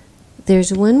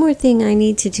 There's one more thing I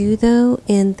need to do though,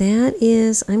 and that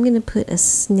is I'm going to put a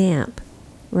snap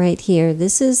right here.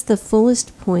 This is the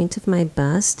fullest point of my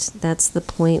bust. That's the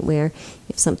point where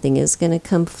if something is going to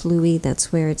come fluey,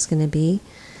 that's where it's going to be.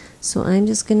 So I'm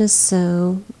just going to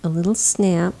sew a little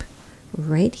snap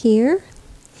right here,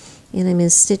 and I'm going to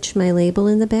stitch my label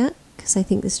in the back, because I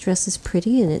think this dress is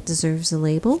pretty and it deserves a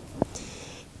label.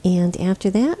 And after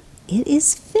that, it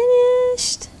is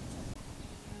finished.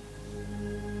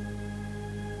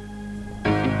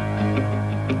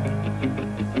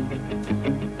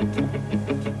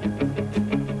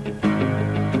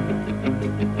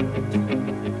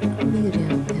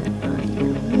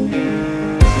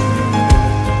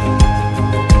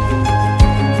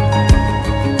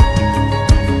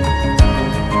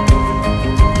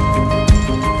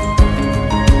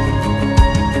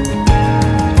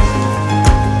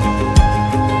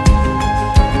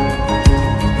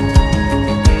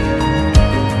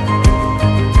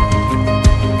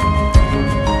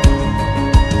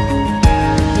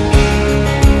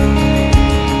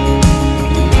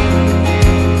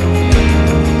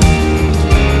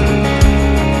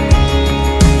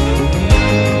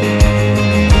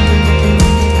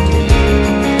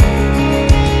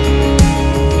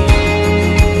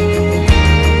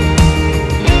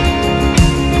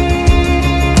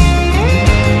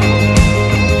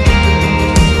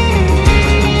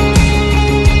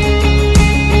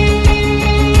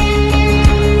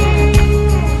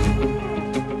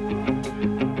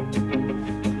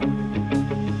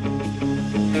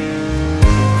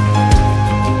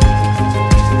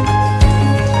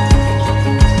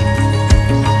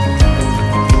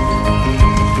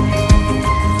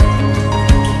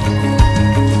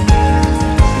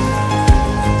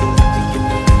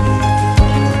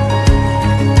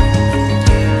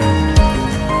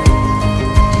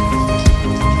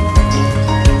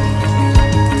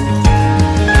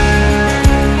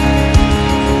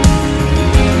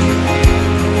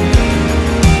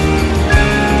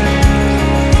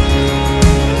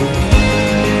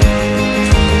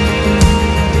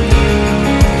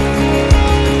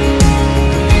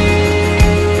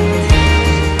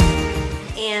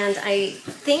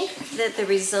 that the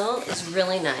result is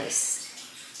really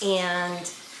nice.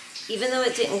 And even though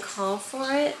it didn't call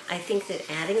for it, I think that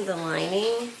adding the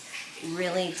lining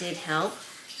really did help.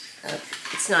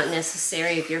 It's not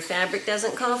necessary if your fabric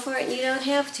doesn't call for it and you don't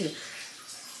have to.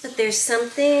 But there's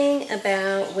something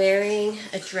about wearing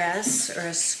a dress or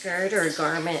a skirt or a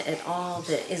garment at all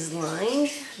that is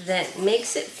lined that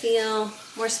makes it feel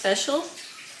more special,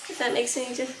 if that makes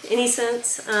any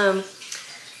sense.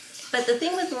 But the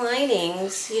thing with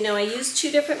linings, you know, I use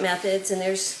 2 different methods, and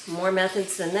there's more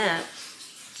methods than that.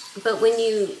 But when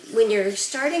you're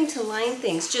starting to line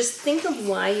things, just think of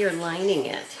why you're lining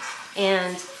it.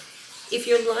 And if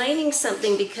you're lining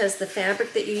something because the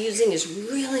fabric that you're using is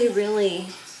really, really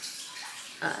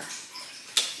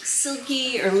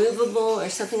silky or movable or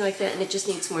something like that, and it just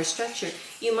needs more structure,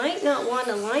 you might not want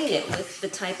to line it with the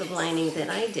type of lining that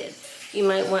I did. You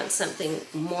might want something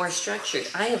more structured.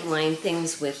 I have lined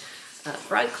things with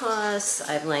broadcloths,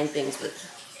 I've lined things with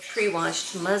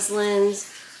pre-washed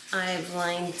muslins, I've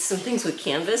lined some things with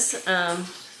canvas.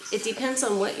 It depends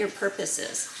on what your purpose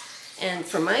is. And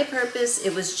for my purpose,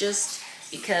 it was just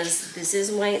because this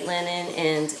is white linen,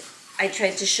 and I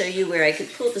tried to show you where I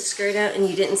could pull the skirt out and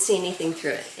you didn't see anything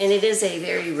through it. And it is a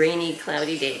very rainy,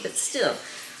 cloudy day, but still.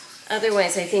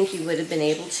 Otherwise, I think you would have been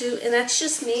able to, and that's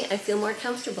just me. I feel more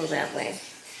comfortable that way.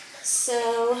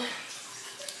 So,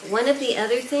 one of the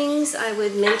other things I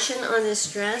would mention on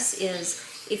this dress is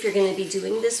if you're going to be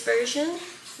doing this version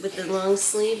with the long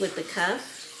sleeve with the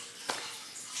cuff,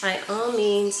 by all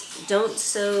means, don't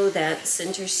sew that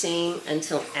center seam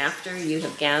until after you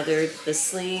have gathered the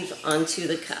sleeve onto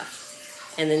the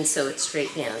cuff, and then sew it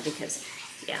straight down, because,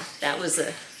 yeah, that was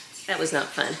not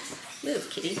fun. Move,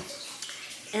 kitty.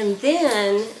 And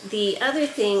then the other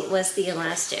thing was the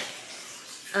elastic.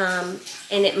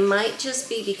 And it might just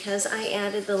be because I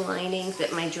added the lining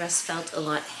that my dress felt a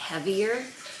lot heavier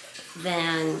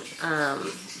than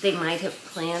they might have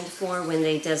planned for when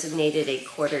they designated a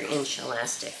 1/4 inch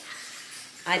elastic.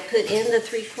 I put in the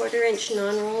 3/4 inch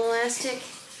non-roll elastic,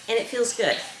 and it feels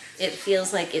good. It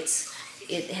feels like it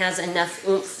has enough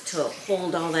oomph to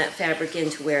hold all that fabric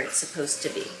into where it's supposed to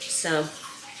be. So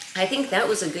I think that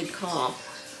was a good call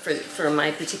for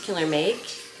my particular make.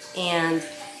 And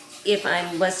if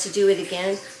I was to do it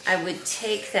again, I would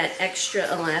take that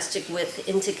extra elastic width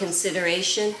into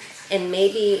consideration and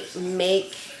maybe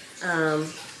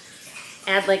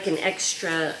add like an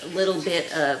extra little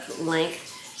bit of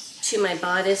length to my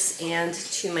bodice and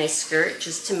to my skirt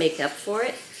just to make up for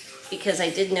it, because I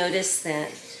did notice that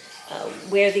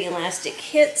where the elastic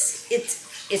hits,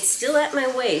 it's still at my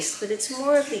waist, but it's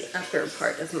more of the upper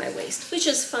part of my waist, which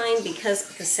is fine because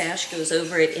the sash goes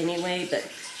over it anyway. But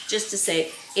just to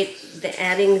say,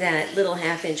 adding that little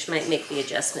 1/2 inch might make the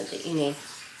adjustment that you need.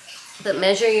 But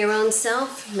measure your own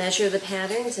self, measure the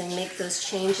patterns, and make those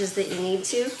changes that you need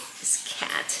to. This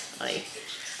cat,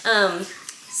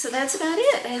 so that's about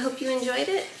it. I hope you enjoyed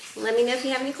it. Let me know if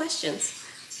you have any questions.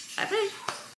 Bye-bye.